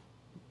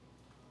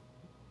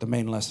the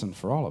main lesson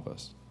for all of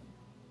us.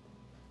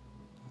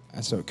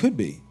 And so it could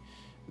be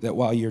that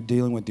while you're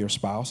dealing with your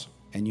spouse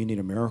and you need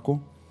a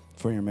miracle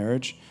for your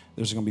marriage,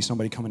 there's going to be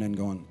somebody coming in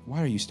going,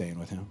 why are you staying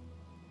with him?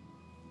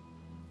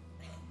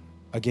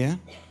 Again?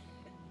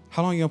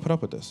 How long are you going to put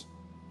up with this?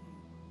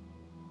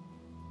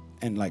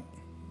 And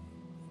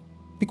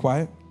be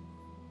quiet.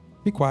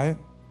 Be quiet.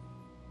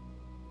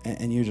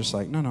 And you're just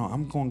like, no,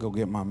 I'm going to go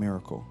get my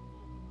miracle.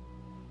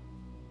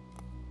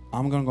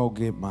 I'm going to go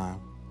get my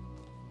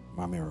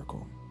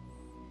miracle.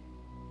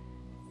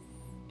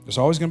 There's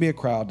always going to be a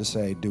crowd to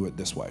say, do it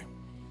this way.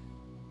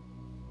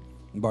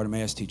 And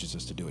Bartimaeus teaches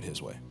us to do it his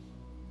way.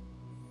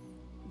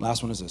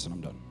 Last one is this, and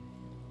I'm done.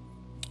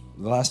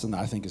 The last one that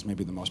I think is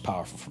maybe the most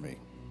powerful for me.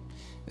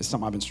 It's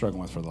something I've been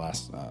struggling with for the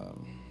last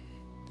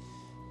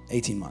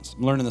 18 months.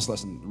 I'm learning this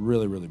lesson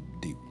really, really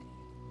deep.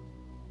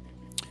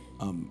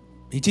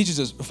 He teaches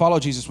us, follow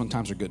Jesus when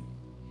times are good.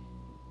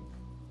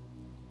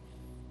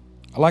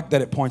 I like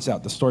that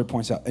the story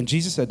points out. And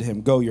Jesus said to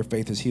him, go, your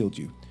faith has healed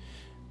you.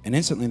 And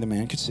instantly the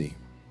man could see.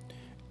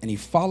 And he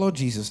followed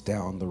Jesus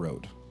down the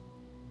road.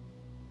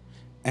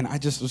 And I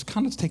just was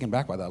kind of taken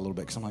back by that a little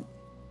bit because I'm like,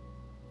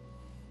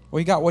 well,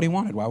 he got what he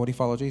wanted. Why would he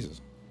follow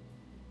Jesus?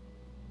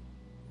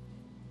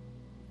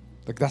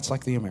 That's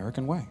like the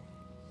American way.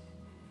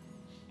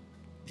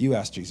 You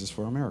asked Jesus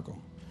for a miracle.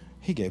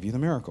 He gave you the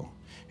miracle.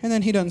 And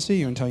then he doesn't see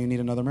you until you need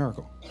another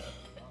miracle.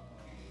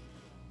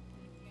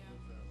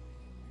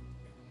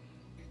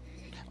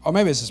 Or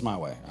maybe this is my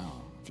way. I don't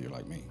know if you're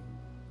like me.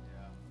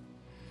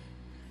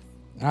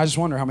 And I just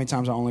wonder how many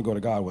times I only go to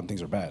God when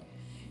things are bad,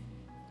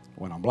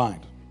 when I'm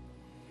blind.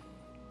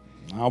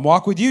 I'll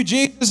walk with you,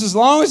 Jesus, as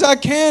long as I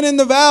can in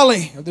the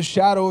valley of the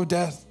shadow of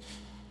death,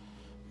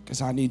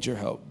 because I need your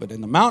help. But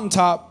in the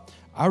mountaintop,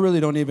 I really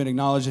don't even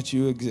acknowledge that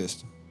you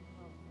exist.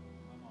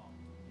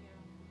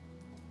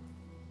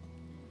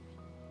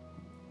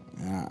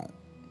 And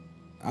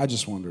I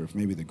just wonder if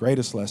maybe the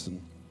greatest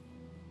lesson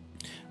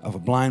of a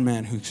blind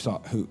man who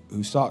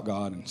sought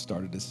God and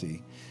started to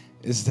see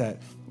is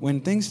that when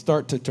things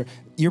start to turn,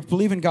 you're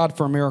believing God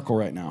for a miracle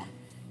right now.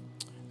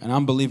 And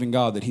I'm believing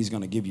God that he's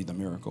going to give you the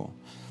miracle.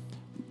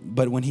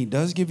 But when he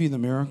does give you the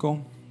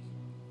miracle,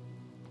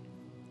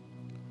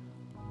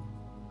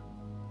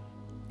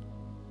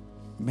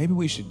 maybe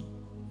we should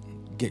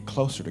get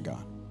closer to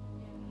God.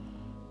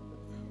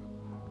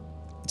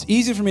 It's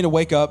easy for me to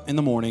wake up in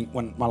the morning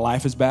when my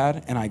life is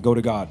bad and I go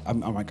to God. I'm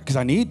like, because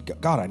I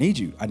need God. I need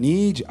you. I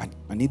need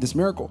this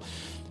miracle.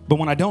 But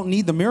when I don't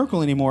need the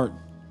miracle anymore,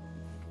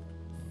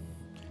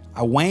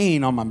 I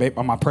wane on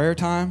my prayer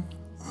time.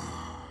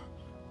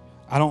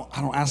 I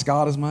don't ask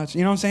God as much.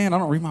 You know what I'm saying? I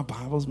don't read my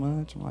Bible as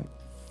much. I'm like,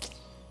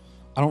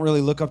 I don't really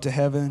look up to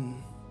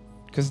heaven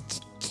because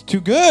it's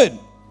too good.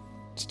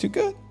 It's too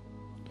good.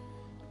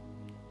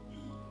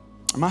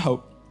 My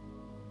hope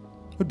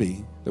would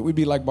be that we'd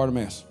be like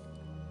Bartimaeus.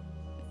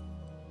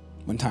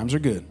 When times are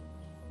good,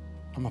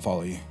 I'm going to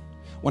follow you.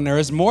 When there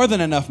is more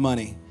than enough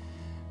money,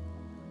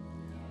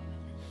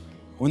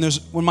 when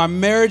my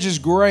marriage is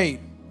great,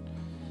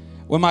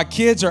 when my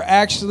kids are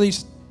actually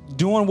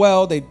doing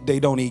well, they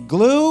don't eat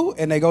glue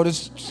and they go to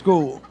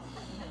school.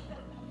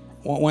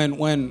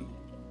 When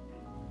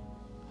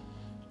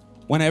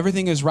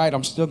everything is right,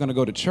 I'm still going to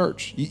go to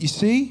church. You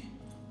see?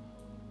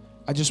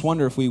 I just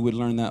wonder if we would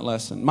learn that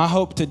lesson. My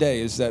hope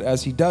today is that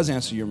as he does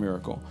answer your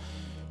miracle,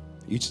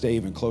 you'd stay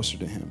even closer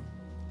to him.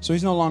 So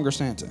he's no longer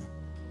Santa.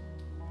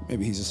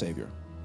 Maybe he's a savior.